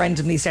if I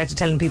randomly started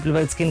telling people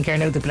about skincare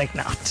now, they'd be like,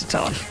 not at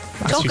all.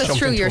 Talk You us jumped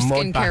through into your a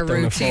mud bath skincare down a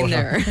routine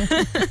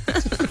photo. there.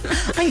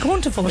 I'm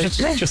going to photo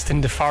today. Just in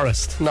the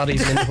forest, not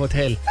even in the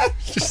hotel.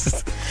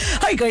 Just,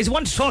 Hi guys,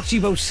 want to talk to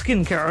you about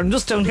skincare. I'm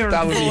just down here.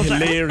 that in would the be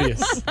photo.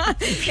 hilarious.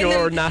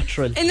 Pure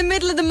natural. In the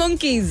middle of the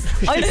monkeys.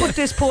 I'll put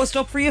this post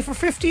up for you for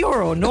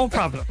 €50, no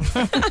problem.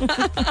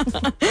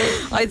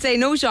 I'd say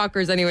no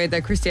shockers anyway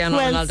that Cristiano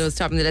Well- Ronaldo is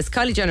topping the list.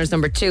 Kylie Jenner's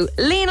number 2.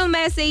 Lionel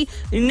Messi,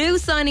 new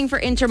signing for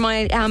Inter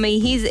Miami.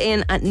 He's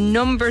in at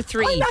number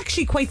 3. I'm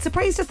actually quite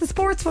surprised at the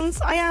sports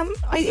ones. I am.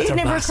 It They're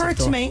never massive, occurred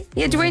to though. me.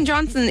 Yeah, Dwayne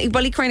Johnson,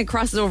 well, he kind of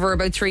crosses over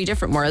about 3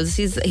 different worlds.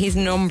 He's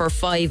number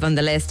 5 on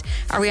the list.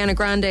 Ariana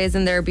Grande is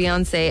in there,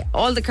 Beyonce.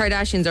 All the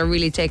Kardashians are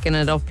really taking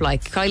it up.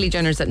 Like Kylie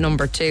Jenner's at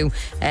number 2.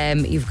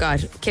 You've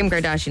got Kim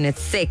Kardashian at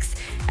 6.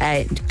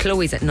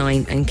 Chloe's at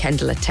 9 and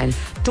Kendall at 10.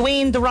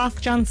 Dwayne The Rock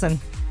Johnson.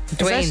 Is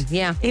Dwayne, it?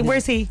 yeah.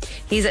 Where's he?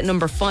 He's at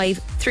number 5,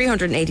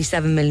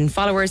 387 million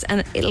followers,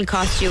 and it'll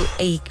cost you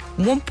a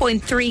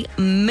 1.3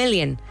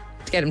 million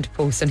to get him to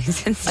post on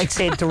his Instagram. I'd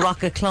say The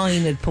Rock a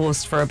Klein had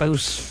post for about,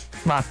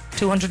 what,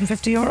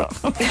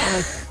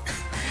 €250?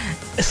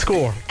 A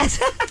score.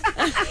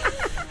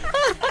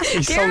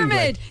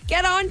 Dermot,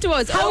 get on to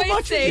us. How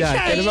much would you Yeah,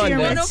 charge, get him on there.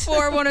 104,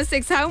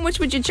 106. How much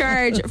would you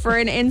charge for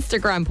an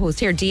Instagram post?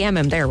 Here, DM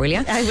him there, will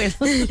you? I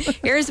will.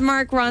 Here's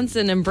Mark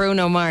Ronson and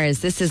Bruno Mars.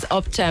 This is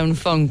Uptown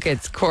Funk.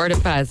 It's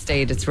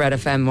 8:15. It's Red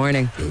FM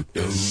morning.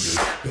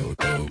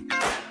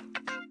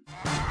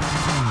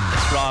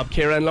 Rob,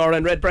 Ciara and Laura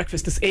and Red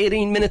Breakfast. It's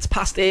 18 minutes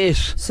past 8.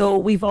 So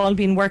we've all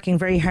been working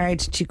very hard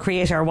to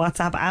create our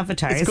WhatsApp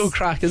avatars. It's good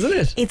crack,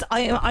 isn't it?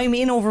 I'm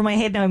in over my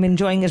head now. I'm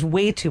enjoying it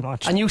way too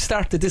much. And you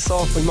started this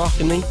off by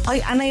mocking me.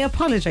 I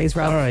apologise,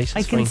 Rob. All right, I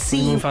it's can fine.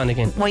 see We'll move on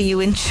again. why you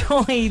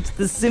enjoyed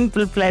the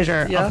simple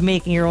pleasure Yeah. of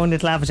making your own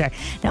little avatar.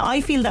 Now, I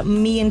feel that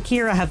me and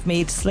Ciara have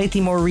made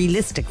slightly more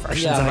realistic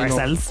versions Yeah, of I know.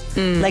 ourselves.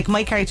 Like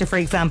my character, for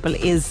example,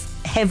 is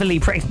heavily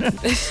pregnant,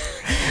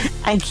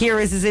 and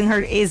Ciara's is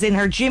in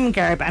her gym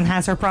garb and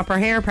has her proper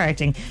hair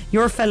parting.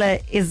 Your fella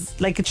is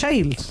like a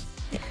child.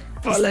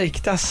 But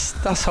like, that's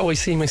how I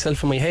see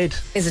myself in my head.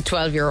 Is a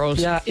 12-year-old.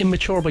 Yeah,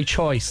 immature by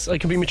choice. I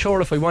can be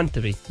mature if I want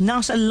to be.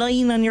 Not a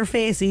line on your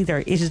face either.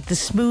 It is the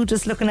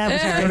smoothest looking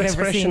avatar Your I've ever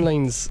expression seen.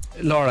 lines,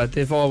 Laura,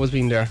 they've always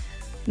been there.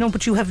 No,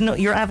 but you have no.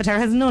 Your avatar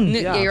has none.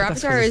 Yeah, your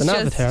but that's avatar 'cause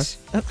is it's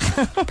an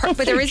just.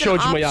 But there is an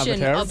Judge my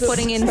option avatar. of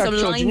putting in Start some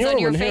judging lines on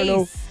your one here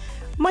now. face.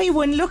 My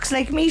one looks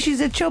like me. She's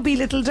a chubby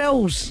little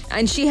dote.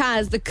 And she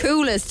has the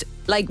coolest,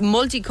 like,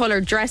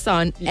 multicolored dress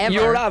on ever.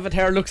 Your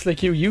avatar looks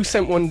like you. You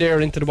sent one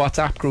there into the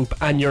WhatsApp group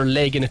and you're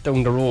legging it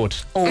down the road.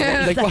 Oh,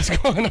 Like, what's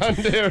going on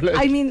there? Like?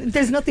 I mean,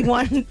 there's nothing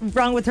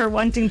wrong with her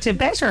wanting to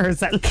better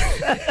herself.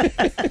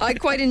 I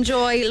quite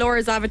enjoy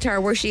Laura's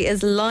avatar where she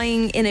is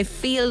lying in a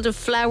field of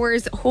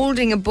flowers,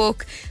 holding a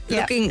book,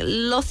 Yeah. looking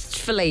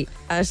lustfully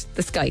at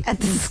the sky. At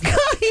the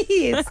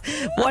skies.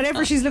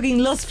 Whatever she's looking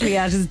lustfully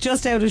at is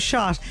just out of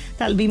shot.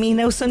 That'll be me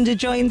now Sunday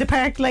join the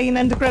park line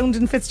and the ground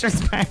in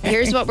Fitzgerald's Park.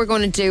 Here's what we're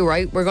going to do,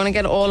 right? We're going to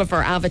get all of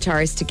our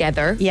avatars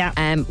together. Yeah.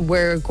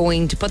 We're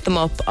going to put them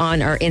up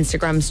on our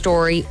Instagram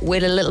story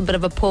with a little bit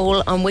of a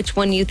poll on which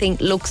one you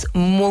think looks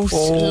most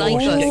like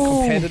Get us.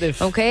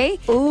 competitive. Okay?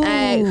 Ooh.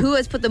 Who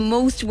has put the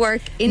most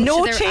work into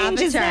No their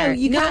changes avatar? now.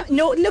 You can't.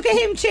 No, look at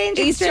him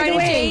changing He's straight trying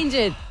away. to change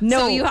it. No.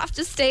 So you have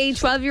to stay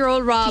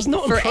 12-year-old Rob There's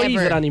nothing forever.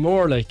 private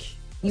anymore, like.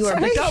 You are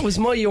Like, that was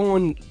my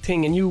own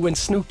thing, and you went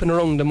snooping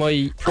around in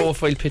my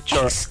profile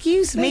picture.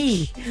 Excuse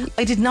me.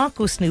 I did not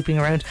go snooping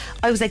around.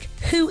 I was like,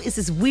 who is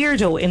this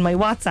weirdo in my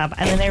WhatsApp?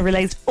 And then I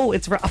realised, oh,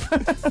 it's Rob.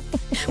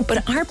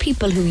 But are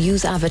people who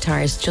use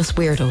avatars just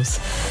weirdos?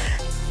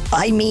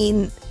 I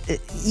mean,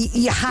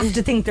 you have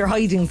to think they're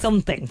hiding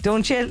something,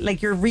 don't you?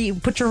 Like,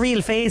 put your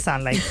real face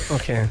on, like.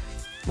 Okay.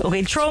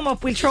 We'll throw them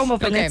up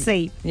and let's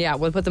see. Yeah,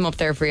 we'll put them up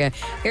there for you.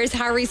 Here's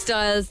Harry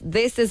Styles.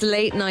 This is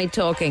Late Night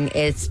Talking.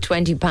 It's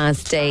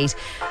 8:20.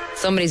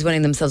 Somebody's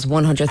winning themselves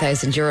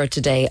 €100,000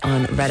 today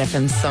on Red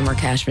FM's Summer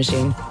Cash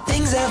Machine.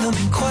 Things haven't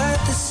been quite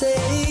the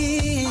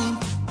same.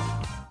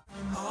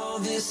 All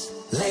this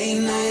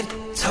late night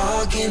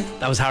talking.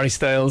 That was Harry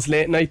Styles,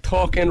 Late Night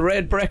Talking,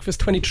 Red Breakfast,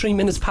 23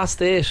 minutes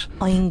past 8.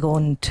 I'm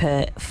going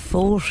to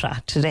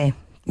Fota today.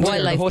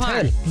 Wildlife The hotel.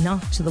 Park.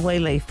 Not to the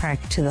wildlife park,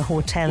 to the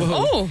hotel.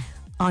 Oh,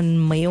 On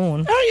my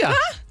own. Are you?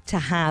 To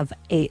have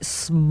a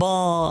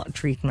spa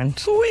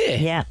treatment. Go away.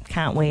 Yeah,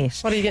 can't wait.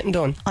 What are you getting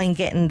done? I'm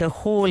getting the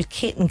whole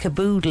kit and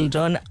caboodle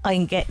done.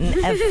 I'm getting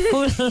a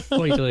full.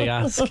 Why did I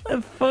ask?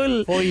 A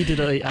full. Why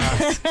did I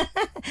ask?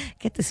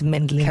 Get this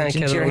mental Can't image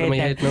get into it your out of my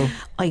head head now. now.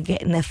 I'm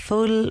getting a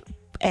full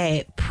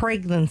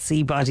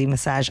pregnancy body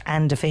massage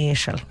and a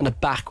facial. And a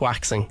back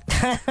waxing.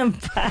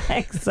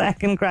 Back,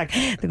 sack and crack.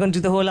 They're going to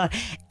do the whole lot.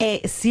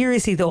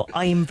 Seriously though,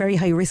 I'm very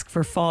high risk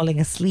for falling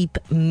asleep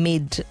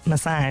mid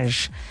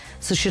massage.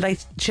 So should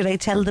I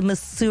tell the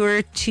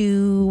masseur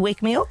to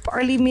wake me up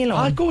or leave me alone?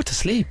 I'll go to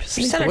sleep. you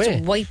Sleep tell her away.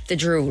 to wipe the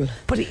drool.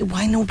 But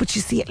why no? But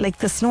you see, like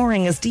the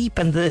snoring is deep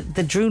and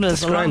the drool is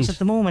That's a lot grand. at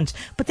the moment.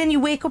 But then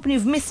you wake up and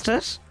you've missed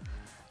it.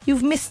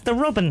 You've missed the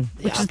rubbing,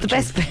 which is the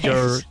best bit.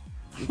 You're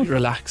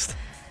relaxed.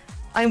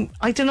 I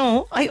don't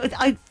know.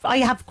 I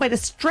have quite a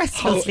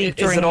stressful sleep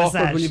is during it the awkward?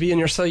 massage. Will you be on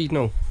your side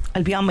now?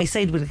 I'll be on my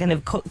side with kind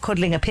of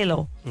cuddling a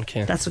pillow.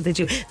 Okay. That's what they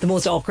do. The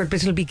most awkward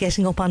bit will be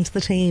getting up onto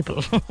the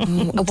table.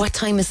 What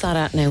time is that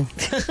at now?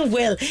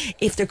 Well,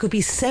 if there could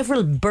be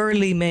several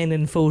burly men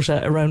in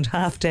Fota around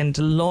 10:30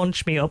 to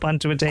launch me up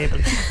onto a table,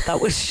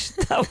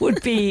 that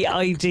would be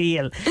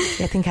ideal.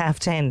 I think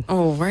 10:30.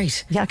 Oh,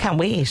 right. Yeah, I can't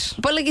wait.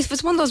 But like, if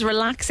it's one of those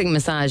relaxing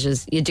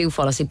massages, you do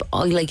fall asleep.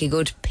 I like a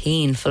good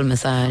painful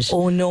massage.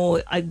 Oh no,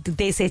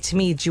 they say to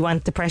me, do you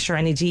want the pressure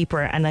any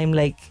deeper? And I'm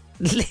like,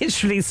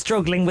 literally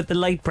struggling with the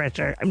light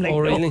pressure. I'm like, Oh,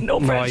 really? no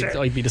pressure.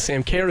 I'd be the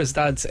same. Ciara's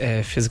dad's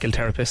a physical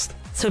therapist.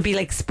 So it'd be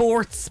like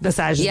sports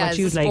massage is Yeah, what it's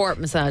a you'd like. sport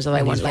massage that I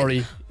And want. he's Like,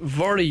 very,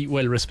 very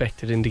well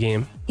respected in the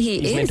game. He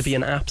He's meant is. to be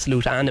an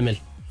absolute animal.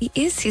 he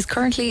is. He's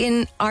currently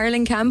in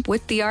Ireland camp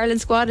with the Ireland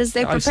squad as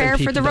they I've sent prepare for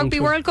people the down Rugby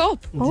to- World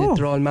Cup. Oh.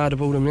 They're all mad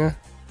about him, yeah.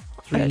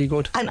 It's really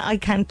good. And I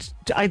can't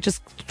I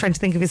just trying to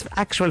think of his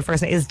actual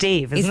first name. Is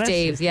Dave, isn't It's it?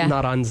 Dave, yeah.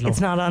 Not Onslow.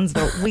 It's not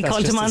Onslow. We That's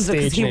called him just a Onslow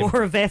because stage he name.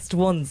 wore a vest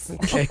once.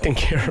 Collecting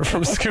Ciara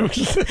from school.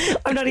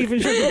 I'm not even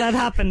sure that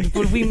happened,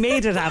 but we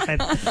made it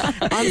happen.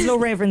 Onslow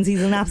Reverends,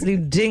 he's an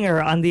absolute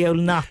dinger on the old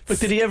knots. But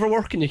did he ever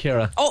work in you,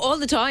 Ciara? Oh, all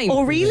the time.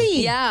 Oh,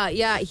 really?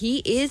 Yeah. He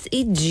is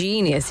a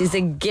genius. He's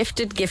a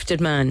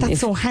gifted man.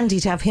 That's so handy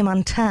to have him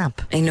on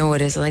tap. I know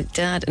it is. I'm like,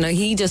 Dad. No,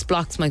 he just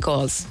blocks my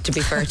calls, to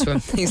be fair to him.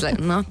 He's like,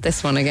 not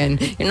this one again.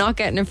 You're not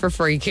getting it for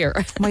free,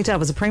 Ciara. My dad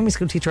was a primary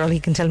school teacher. All he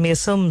can tell me is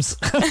sums.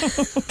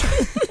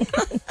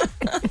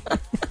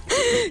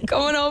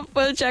 Coming up,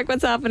 we'll check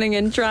what's happening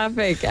in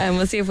traffic and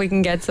we'll see if we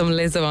can get some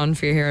Lizzo on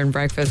for you here in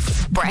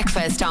breakfast.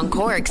 Breakfast on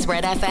Cork's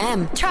Red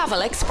FM. Travel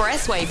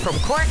expressway from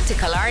Cork to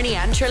Killarney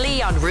and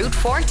Tralee on Route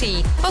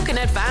 40. Book in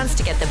advance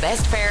to get the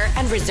best fare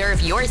and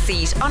reserve your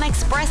seat on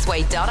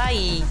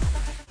expressway.ie.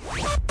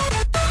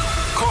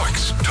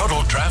 Cork's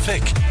Total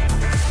Traffic.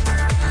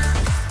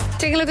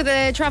 Take a look at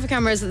the traffic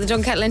cameras at the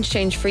Dunkettle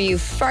interchange for you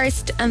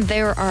first, and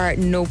there are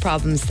no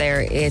problems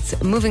there.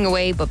 It's moving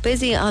away but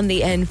busy on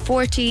the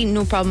N40.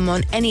 No problem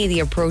on any of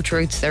the approach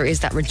routes. There is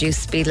that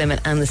reduced speed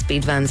limit and the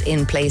speed vans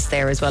in place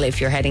there as well if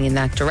you're heading in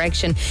that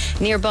direction.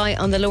 Nearby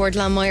on the Lower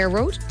Glanmire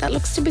Road, that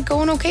looks to be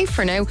going okay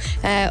for now.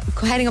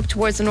 Heading up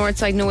towards the north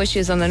side, no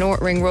issues on the North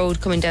Ring Road.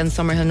 Coming down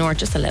Summerhill North,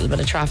 just a little bit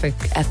of traffic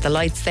at the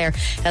lights there.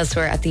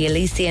 Elsewhere at the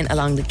Elysian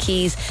along the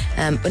Quays,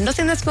 but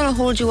nothing that's going to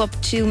hold you up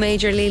too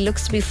majorly.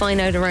 Looks to be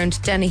fine out around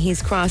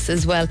Dennehy's Cross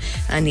as well,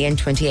 and the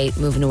N28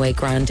 moving away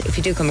grand. If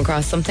you do come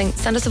across something,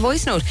 send us a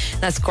voice note.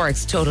 That's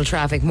Cork's Total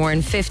Traffic, more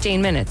in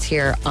 15 minutes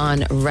here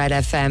on Red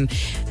FM.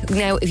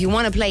 Now, if you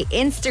want to play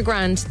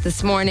Instagram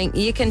this morning,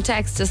 you can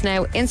text us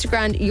now.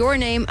 Instagram your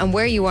name and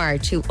where you are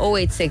to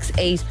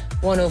 0868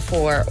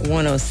 104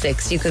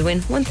 106. You could win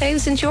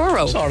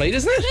 €1,000. It's alright,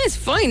 isn't it? It's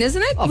fine,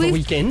 isn't it? Of a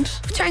weekend.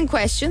 10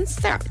 questions.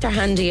 They're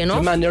handy The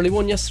enough. man nearly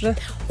won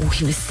yesterday. Oh,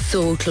 he was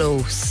so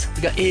close.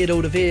 He got 8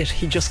 out of 8.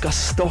 He just got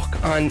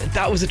stuck on.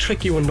 That was a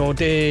tricky one though.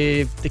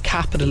 The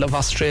capital of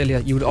Australia,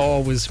 you would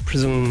always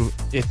presume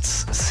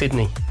it's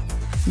Sydney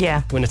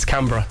Yeah. when it's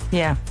Canberra.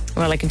 Yeah.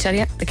 Well, I can tell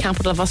you, the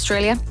capital of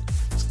Australia,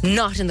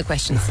 not in the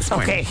questions this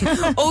morning. Okay.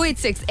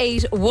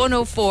 0868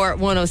 104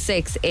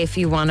 106 if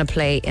you want to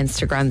play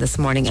Instagram this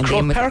morning. And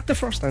Croke Park, the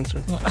first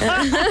answer.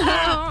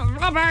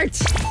 Robert!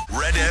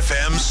 Red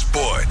FM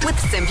Sport. With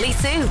Simply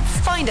Suits.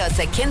 Find us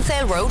at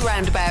Kinsale Road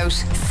Roundabout.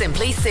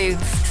 Simply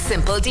Suits.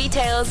 Simple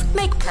details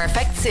make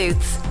perfect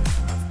suits.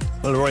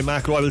 Well, Rory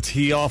McIlroy will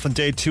tee off on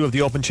day 2 of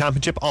the Open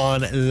Championship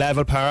on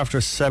level par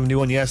after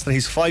 71 yesterday.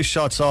 He's 5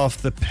 shots off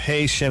the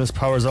pace. Seamus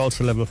Powers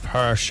also level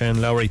par. Shane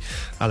Lowry,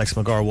 Alex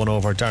McGarr 1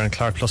 over. Darren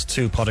Clark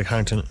 +2. Padraig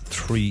Harrington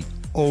 3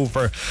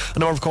 over. A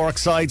number of Cork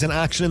sides in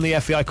action in the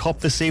FAI Cup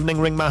this evening.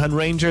 Ringmahon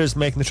Rangers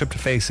making the trip to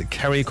face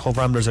Kerry. Cove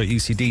Ramblers or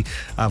UCD.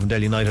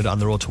 Avondale United on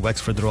the road to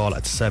Wexford. They're all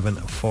at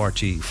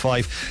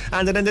 7:45.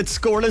 And it ended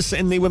scoreless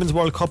in the Women's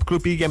World Cup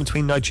Group E game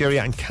between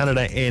Nigeria and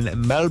Canada in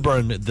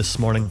Melbourne this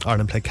morning.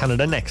 Ireland play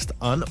Canada next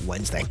on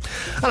Wednesday.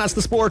 And that's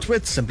the sport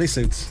with Simply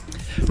Suits.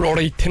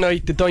 Rory,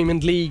 tonight the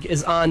Diamond League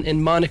is on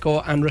in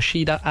Monaco and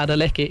Rashida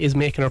Adeleke is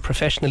making her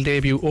professional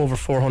debut over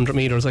 400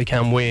 metres. I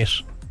can't wait.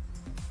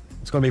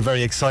 It's going to be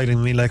very exciting.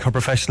 I mean, like her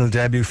professional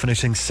debut,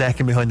 finishing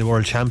second behind the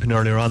world champion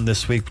earlier on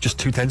this week, just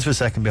 0.2 of a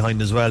second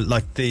behind as well.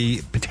 Like,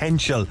 the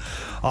potential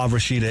of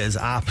Rashida is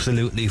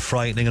absolutely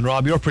frightening. And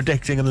Rob, you're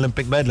predicting an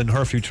Olympic medal in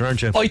her future,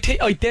 aren't you? I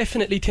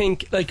definitely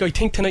think, I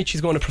think tonight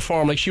she's going to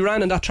perform. Like, she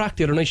ran in that track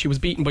the other night. She was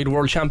beaten by the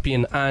world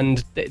champion,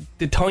 and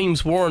the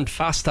times weren't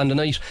fast on the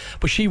night.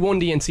 But she won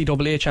the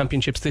NCAA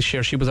championships this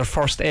year. She was her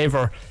first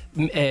ever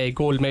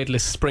gold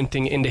medalist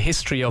sprinting in the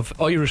history of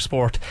Irish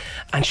sport,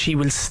 and she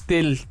will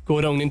still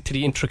go down into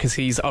the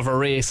intricacies of her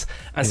race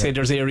and say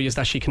there's areas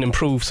that she can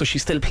improve. So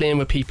she's still playing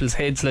with people's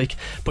heads, like,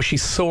 but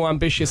she's so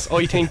ambitious.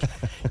 I think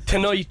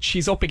tonight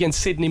she's up against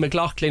Sydney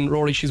McLaughlin.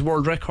 Rory, she's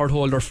world record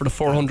holder for the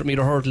 400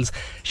 metre hurdles.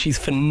 She's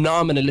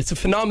phenomenal. It's a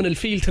phenomenal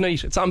field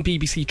tonight. It's on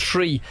BBC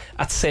 3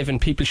 at 7.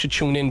 People should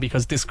tune in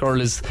because this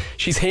girl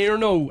she's here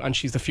now and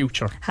she's the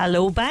future.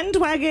 Hello,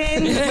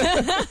 bandwagon.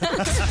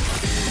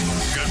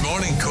 Good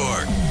morning,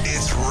 Cork.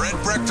 It's Red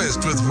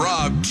Breakfast with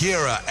Rob,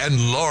 Ciara,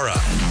 and Laura.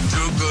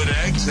 2 good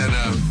eggs and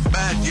a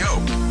bad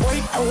yolk.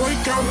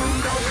 Wake up.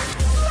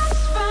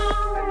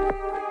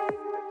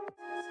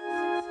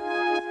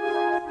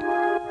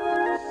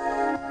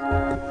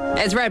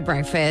 It's Red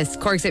Breakfast,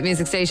 Cork's Hit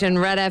Music Station,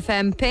 Red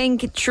FM,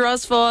 Pink,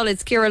 Trustful.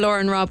 It's Ciara, Laura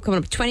and Rob coming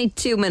up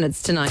 22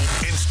 minutes tonight.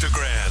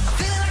 Instagram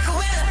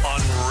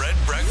on Red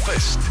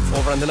Breakfast.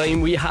 Over on the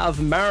line we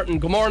have Martin.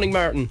 Good morning,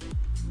 Martin.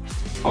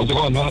 How's it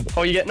going, Rob?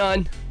 How are you getting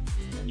on?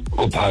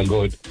 Good, pal,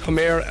 good. Come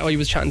here. I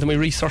was chatting to my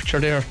researcher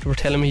there. They were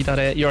telling me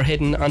that you're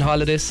heading on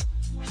holidays.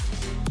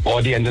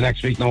 Oh, the end of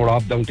next week now,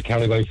 Rob, down to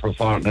Kerry for a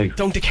fortnight.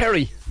 Down to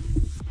Kerry?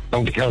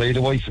 Down to Kerry,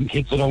 the wife and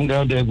kids are down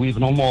there. We've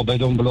no mobile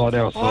down below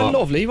there. So Oh,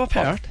 lovely. What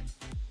part?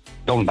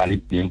 Down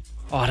Ballyview.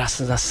 Oh,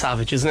 that's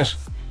savage, isn't it?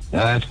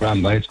 Yeah, it's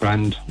grand, mate, it's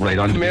grand. Right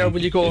on. Come here,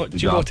 will you go? Do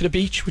you go to the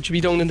beach? Would you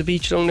be down in the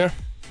beach down there?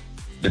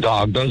 The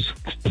dog does.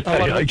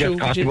 I just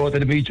got to go to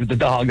the beach with the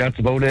dog, that's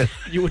about it.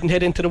 You wouldn't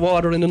head into the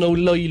water in an old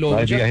lilo, I'd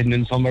would be you? heading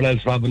in somewhere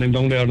else, Rob, when I'm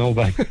down there now,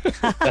 back.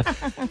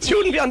 So you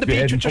wouldn't be on the Be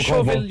beach heading with your for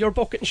shovel, cover. your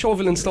bucket and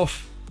shovel and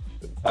stuff.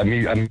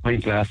 I'm my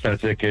class,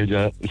 that's it, kid,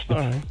 yeah.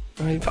 Alright.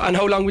 And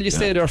how long will you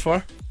stay there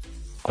for?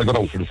 I go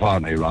down for the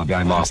fortnight, Rob.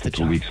 I'm off for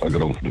 2 weeks. I go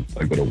down for the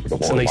It's a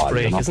whole nice while,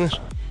 break, you know. isn't it?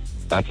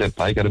 That's it.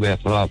 I got away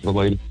for a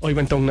while. I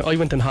went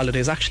on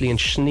holidays actually in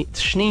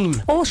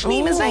Shneem. Oh,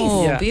 Shneem is nice.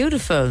 Oh, Yeah.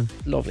 beautiful.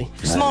 Lovely.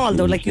 Small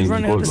though, like you'd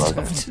run out of Good,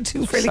 stuff to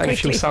do fairly Sang a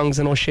few quickly. songs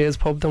in O'Shea's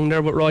pub down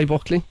there with Roy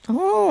Buckley.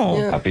 Oh.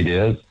 Yeah. Happy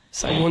days.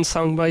 Sang one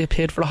song by you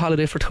paid for a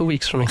holiday for 2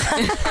 weeks for me.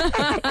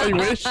 I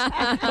wish.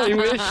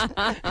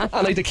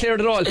 And I declared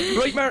it all.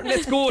 Right, Martin,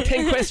 let's go.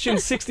 10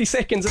 questions, 60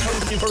 seconds, and how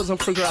many for us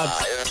up for grabs?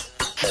 5,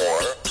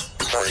 4,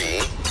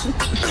 3,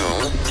 2,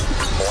 1.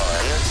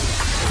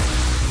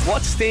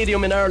 What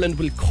stadium in Ireland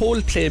will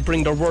Coldplay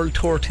bring their world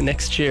tour to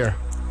next year?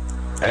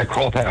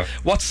 Crow Park.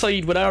 What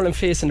side would Ireland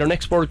face in their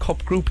next World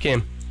Cup group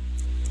game?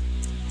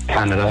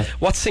 Canada.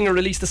 What singer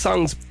released the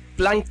songs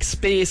Blank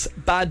Space,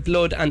 Bad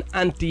Blood and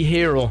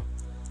Anti-Hero?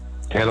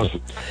 Taylor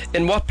Swift.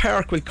 In what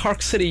park will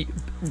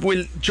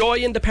Joy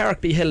in the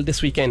Park be held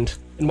this weekend?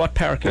 In what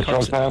park in Cork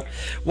Crow City? Park.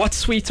 What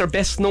sweets are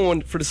best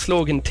known for the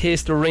slogan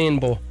Taste the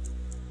Rainbow?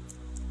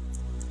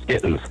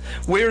 Skittles.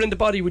 Where in the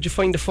body would you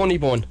find the funny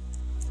bone?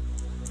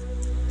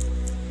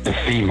 The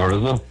femur,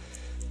 isn't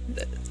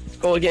it?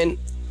 Go again.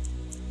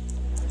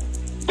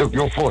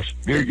 Your foot.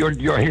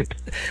 Your hip.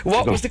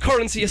 What was the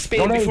currency of Spain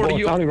Your before the elbow.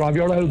 Euro? Sorry, Rob,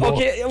 your elbow.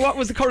 Okay, what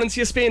was the currency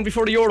of Spain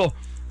before the Euro?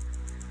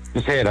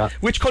 You say that.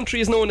 Which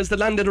country is known as the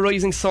land of the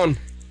rising sun?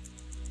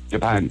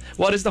 Japan.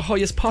 What is the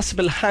highest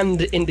possible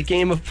hand in the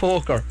game of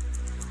poker?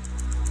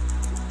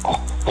 Oh,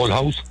 full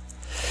house.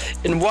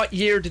 In what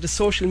year did the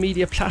social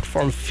media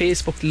platform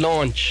Facebook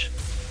launch?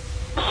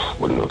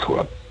 Well, no,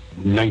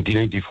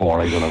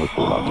 1994, I don't know what's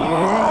going on.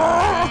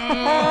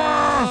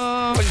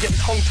 Well, you're getting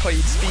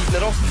tongue-tied, speeding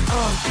it up.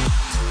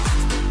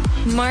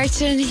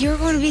 Martin, you're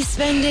going to be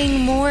spending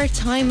more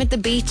time at the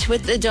beach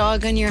with the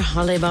dog on your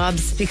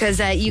hollybobs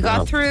because you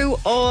got through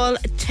all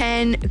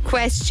 10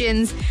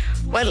 questions.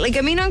 Well,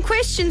 on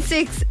question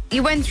 6,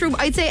 you went through,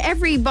 I'd say,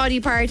 every body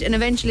part and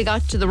eventually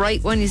got to the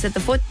right one. You said the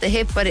foot, the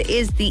hip, but it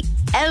is the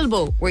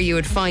elbow where you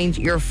would find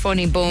your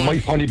funny bone. My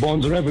funny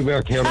bones are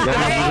everywhere, Ciara.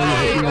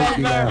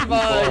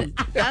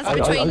 That's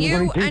between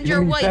you and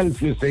your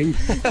wife. You see.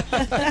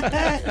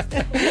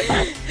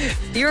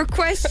 Your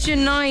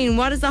question 9,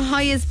 what is the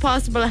highest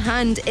possible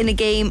hand in a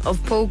game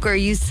of poker?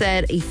 You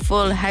said a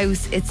full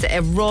house. It's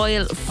a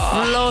royal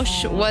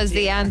flush was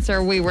the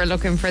answer we were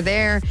looking for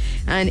there.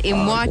 And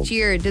in what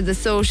year did the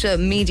social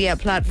media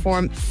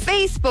platform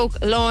Facebook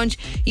launch?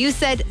 You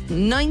said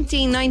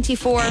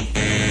 1994.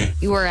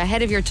 You were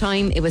ahead of your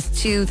time. It was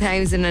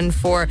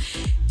 2004.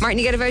 Martin,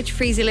 you get a voucher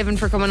for Easy Living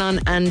for coming on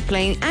and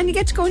playing, and you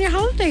get to go on your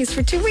holidays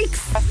for 2 weeks.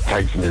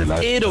 Thanks a million,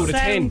 lad. 8 out of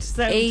 10.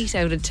 8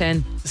 out of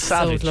 10.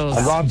 Savage. So close.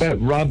 And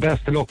Rob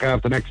best to look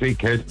after next week,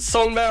 kid.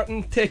 Son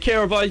Martin, take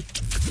care, bye.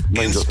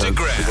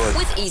 Instagram.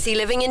 With Easy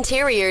Living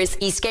Interiors,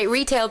 Eastgate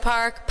Retail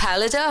Park,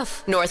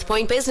 Paladuff, North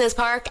Point Business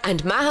Park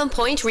and Mahon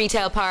Point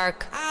Retail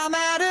Park. I'm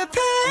at a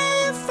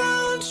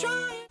payphone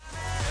trying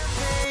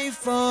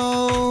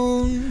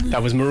payphone.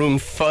 That was Maroon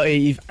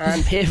 5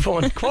 and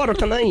Payphone,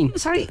 8:45.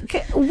 Sorry,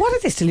 what are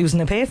they still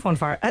using a payphone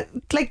for?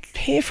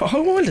 Payphone, how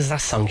old is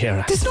that song,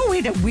 Ciara? There's no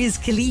way that Wiz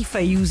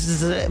Khalifa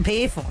uses a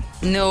payphone.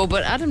 No,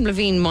 but Adam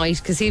Levine might,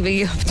 because he'd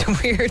be up to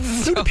weird Do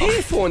the stuff.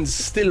 payphones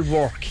still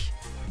work?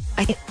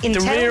 In The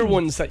town, rare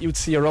ones that you'd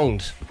see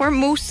around. Were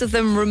most of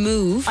them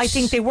removed? I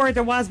think they were.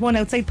 There was one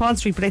outside Paul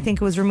Street, but I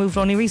think it was removed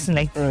only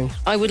recently. Right.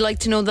 I would like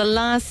to know the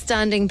last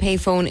standing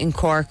payphone in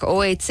Cork,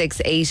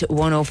 0868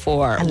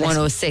 104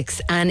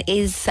 106. And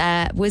is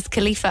Wiz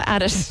Khalifa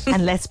at it?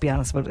 And let's be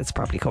honest about it, it's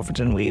probably covered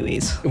in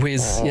wee-wees.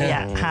 Wiz,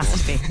 Yeah, it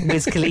has to be.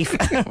 Wiz Khalifa.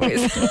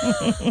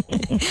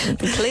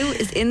 The clue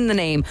is in the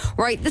name.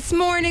 Right, this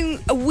morning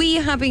we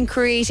have been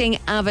creating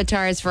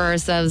avatars for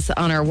ourselves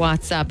on our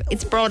WhatsApp.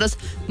 It's brought us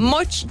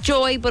much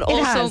joy, but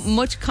also has.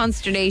 much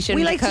consternation.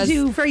 We like to because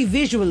do very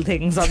visual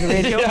things on the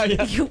radio.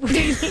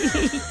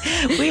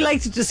 We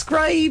like to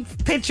describe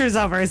pictures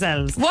of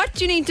ourselves.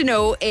 what you need to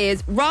know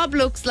is Rob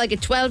looks like a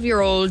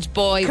 12-year-old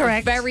boy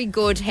Correct. with very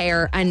good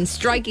hair and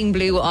striking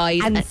blue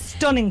eyes And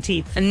stunning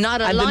teeth. and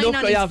not a And the line look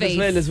on I his have face. as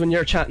well is when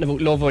you're chatting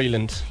about Love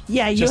Island.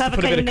 Yeah, you Just have to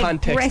a put a kind bit of of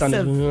context on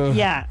aggressive,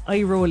 it.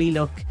 eye-rolly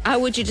look. How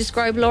would you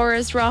describe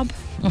Laura's, Rob?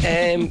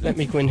 Let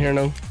me go in here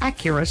now.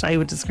 Accurate, I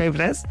would describe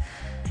it as.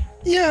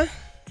 Yeah.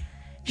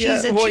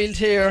 She's a wild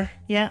hair,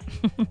 Yeah.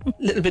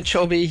 little bit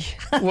chubby,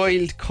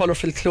 wild,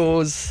 colourful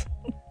clothes.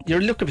 You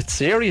look a bit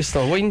serious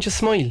though. Why didn't you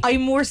smile?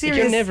 I'm more Like, serious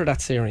you're never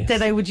that serious.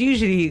 than I would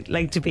usually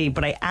like to be,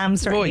 but I am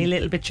certainly Why? a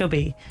little bit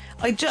chubby.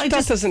 I That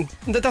just doesn't.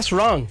 That's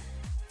wrong.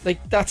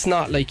 Like, that's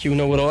not like you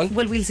know it all.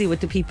 Well, we'll see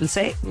what the people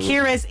say.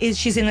 Ciara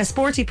she's in a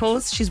sporty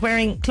pose. She's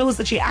wearing clothes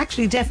that she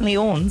actually definitely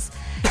owns.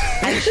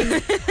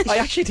 I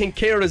actually think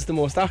Ciara's the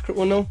most accurate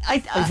one now.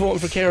 I'm voting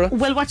for Ciara.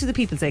 Well, what do the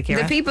people say,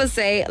 Ciara? The people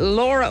say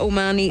Laura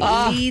O'Mahony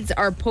leads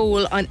our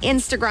poll on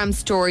Instagram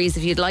stories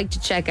if you'd like to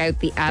check out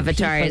the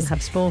avatars. People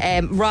have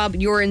spoken. Rob,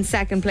 you're in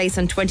second place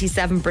on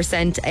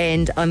 27%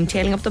 and I'm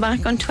tailing up the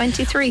back on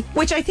 23%.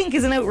 Which I think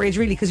is an outrage,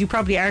 really, because you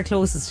probably are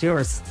closest to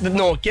yours.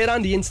 No, get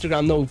on the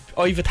Instagram now.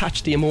 I've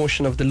attached the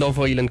emotion of the Love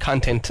Island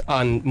content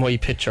on my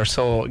picture,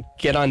 so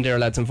get on there,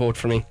 lads, and vote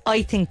for me.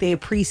 I think they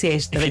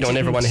appreciate that. If you don't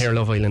ever want to hear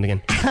Love Island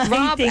again.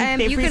 Rob,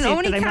 you can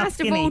only that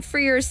cast a vote for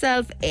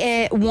yourself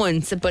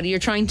once, but you're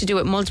trying to do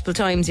it multiple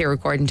times here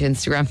according to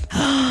Instagram.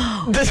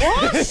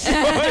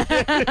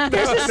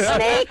 There's a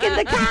snake in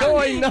the can. No,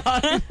 I'm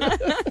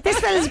not. This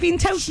fella's been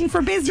touting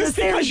for business Just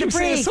there at because the you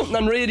say break. something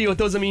on radio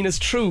doesn't mean it's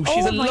true.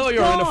 She's a my liar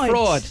God. and a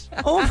fraud.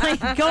 Oh my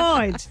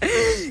God.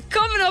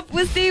 Coming up,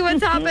 we'll see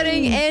what's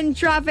happening in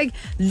traffic.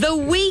 The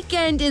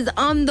weekend is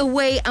on the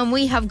way and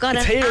we have got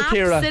It's here,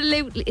 Ciara.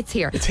 absolutely, it's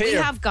here. It's here. We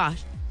have got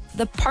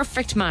the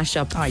perfect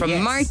mashup from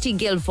yes. Marty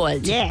Guilfoyle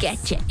to Yes.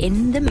 get you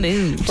in the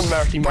mood. From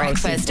Marty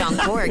Morrison. Breakfast on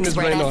Cork's His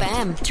Red brain on.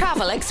 FM.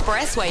 Travel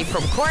expressway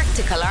from Cork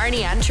to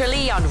Killarney and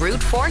Tralee on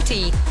Route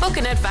 40. Book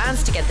in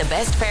advance to get the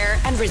best fare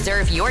and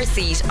reserve your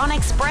seat on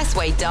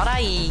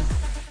expressway.ie.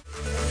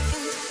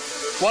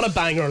 What a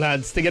banger,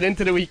 lads, to get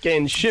into the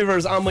weekend.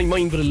 Shivers on my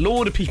mind with a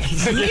load of people.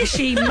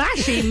 Mishy,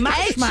 mashy,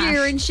 mash, Ed mash.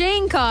 Sheeran,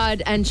 Shane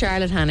Codd and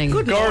Charlotte Hanning.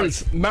 Good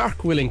Girls, Mark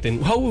Willington,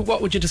 what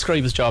would you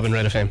describe his job in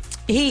Red FM?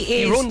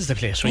 He runs the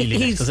place, really,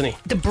 he's doesn't he?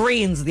 the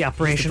brains of the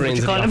operation. Brains would of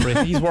you the call him?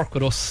 operation. He's worked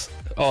with us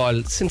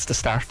all since the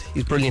start.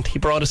 He's brilliant. He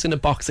brought us in a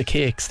box of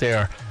cakes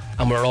there,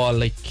 and we're all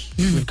like,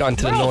 we've gone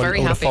to the We're all nun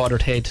very out of happy.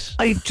 fathered head.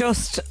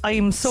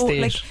 I'm so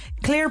State. like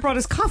Claire brought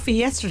us coffee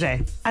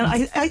yesterday,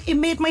 and it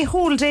made my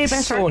whole day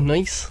better. So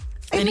nice.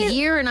 In a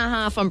year and a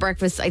half on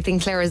breakfast, I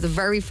think Claire is the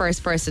very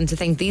first person to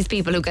think these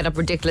people who get up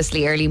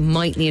ridiculously early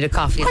might need a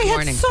coffee in I the had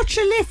morning. such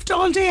a lift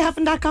all day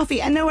having that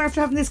coffee, and now after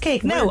having this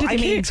cake, Where did the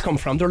cakes come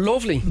from? They're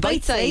lovely.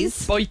 Bite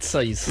size. Bite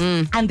size.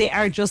 and they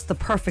are just the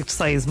perfect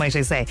size, might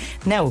I say.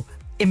 Now,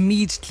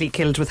 immediately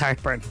killed with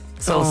heartburn.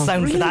 So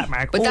sound for that,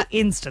 Mark. But that-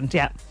 instant,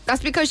 yeah.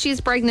 That's because she's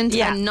pregnant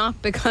Yeah. and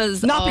not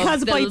because Not of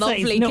because of the bite size.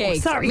 lovely No,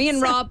 cake. sorry. Me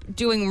and Rob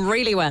doing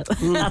really well.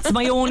 That's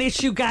my own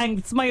issue, gang.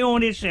 It's my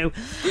own issue.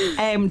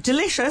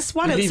 Delicious.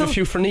 What We'll else? leave So, a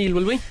few for Neil,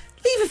 will we?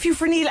 leave a few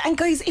for Neil. And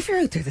guys, if you're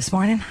out there this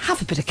morning,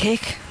 have a bit of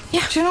cake.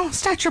 Yeah. Do you know,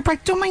 start your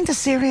break. Don't mind the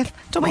cereal.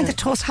 Don't mind the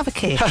toast. Have a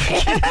cake.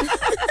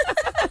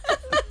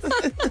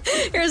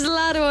 Here's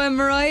Lado and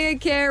Mariah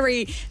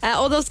Carey.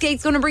 All those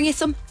cakes going to bring you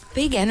some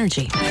big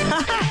energy.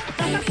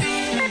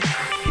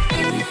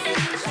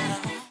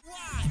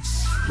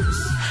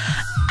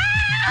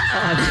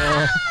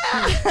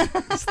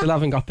 Still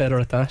haven't got better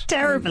at that.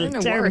 Terrible.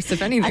 Kinda Terrible. worse,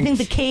 if anything. I think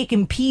the cake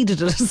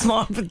impeded it a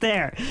small bit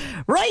there.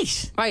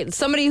 Right. Right,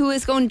 somebody who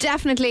is going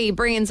definitely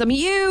bringing some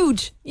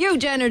huge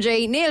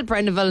energy. Neil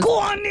Prendeville. Go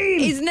on,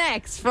 Neil. Is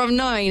next from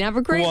 9. Have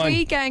a great Go on.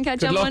 weekend. Catch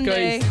Good you on luck,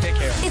 Monday. guys. Take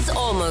care. It's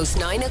almost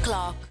 9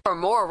 o'clock. For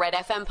more Red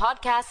FM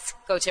podcasts,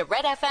 go to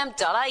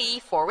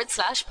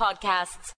redfm.ie/podcasts.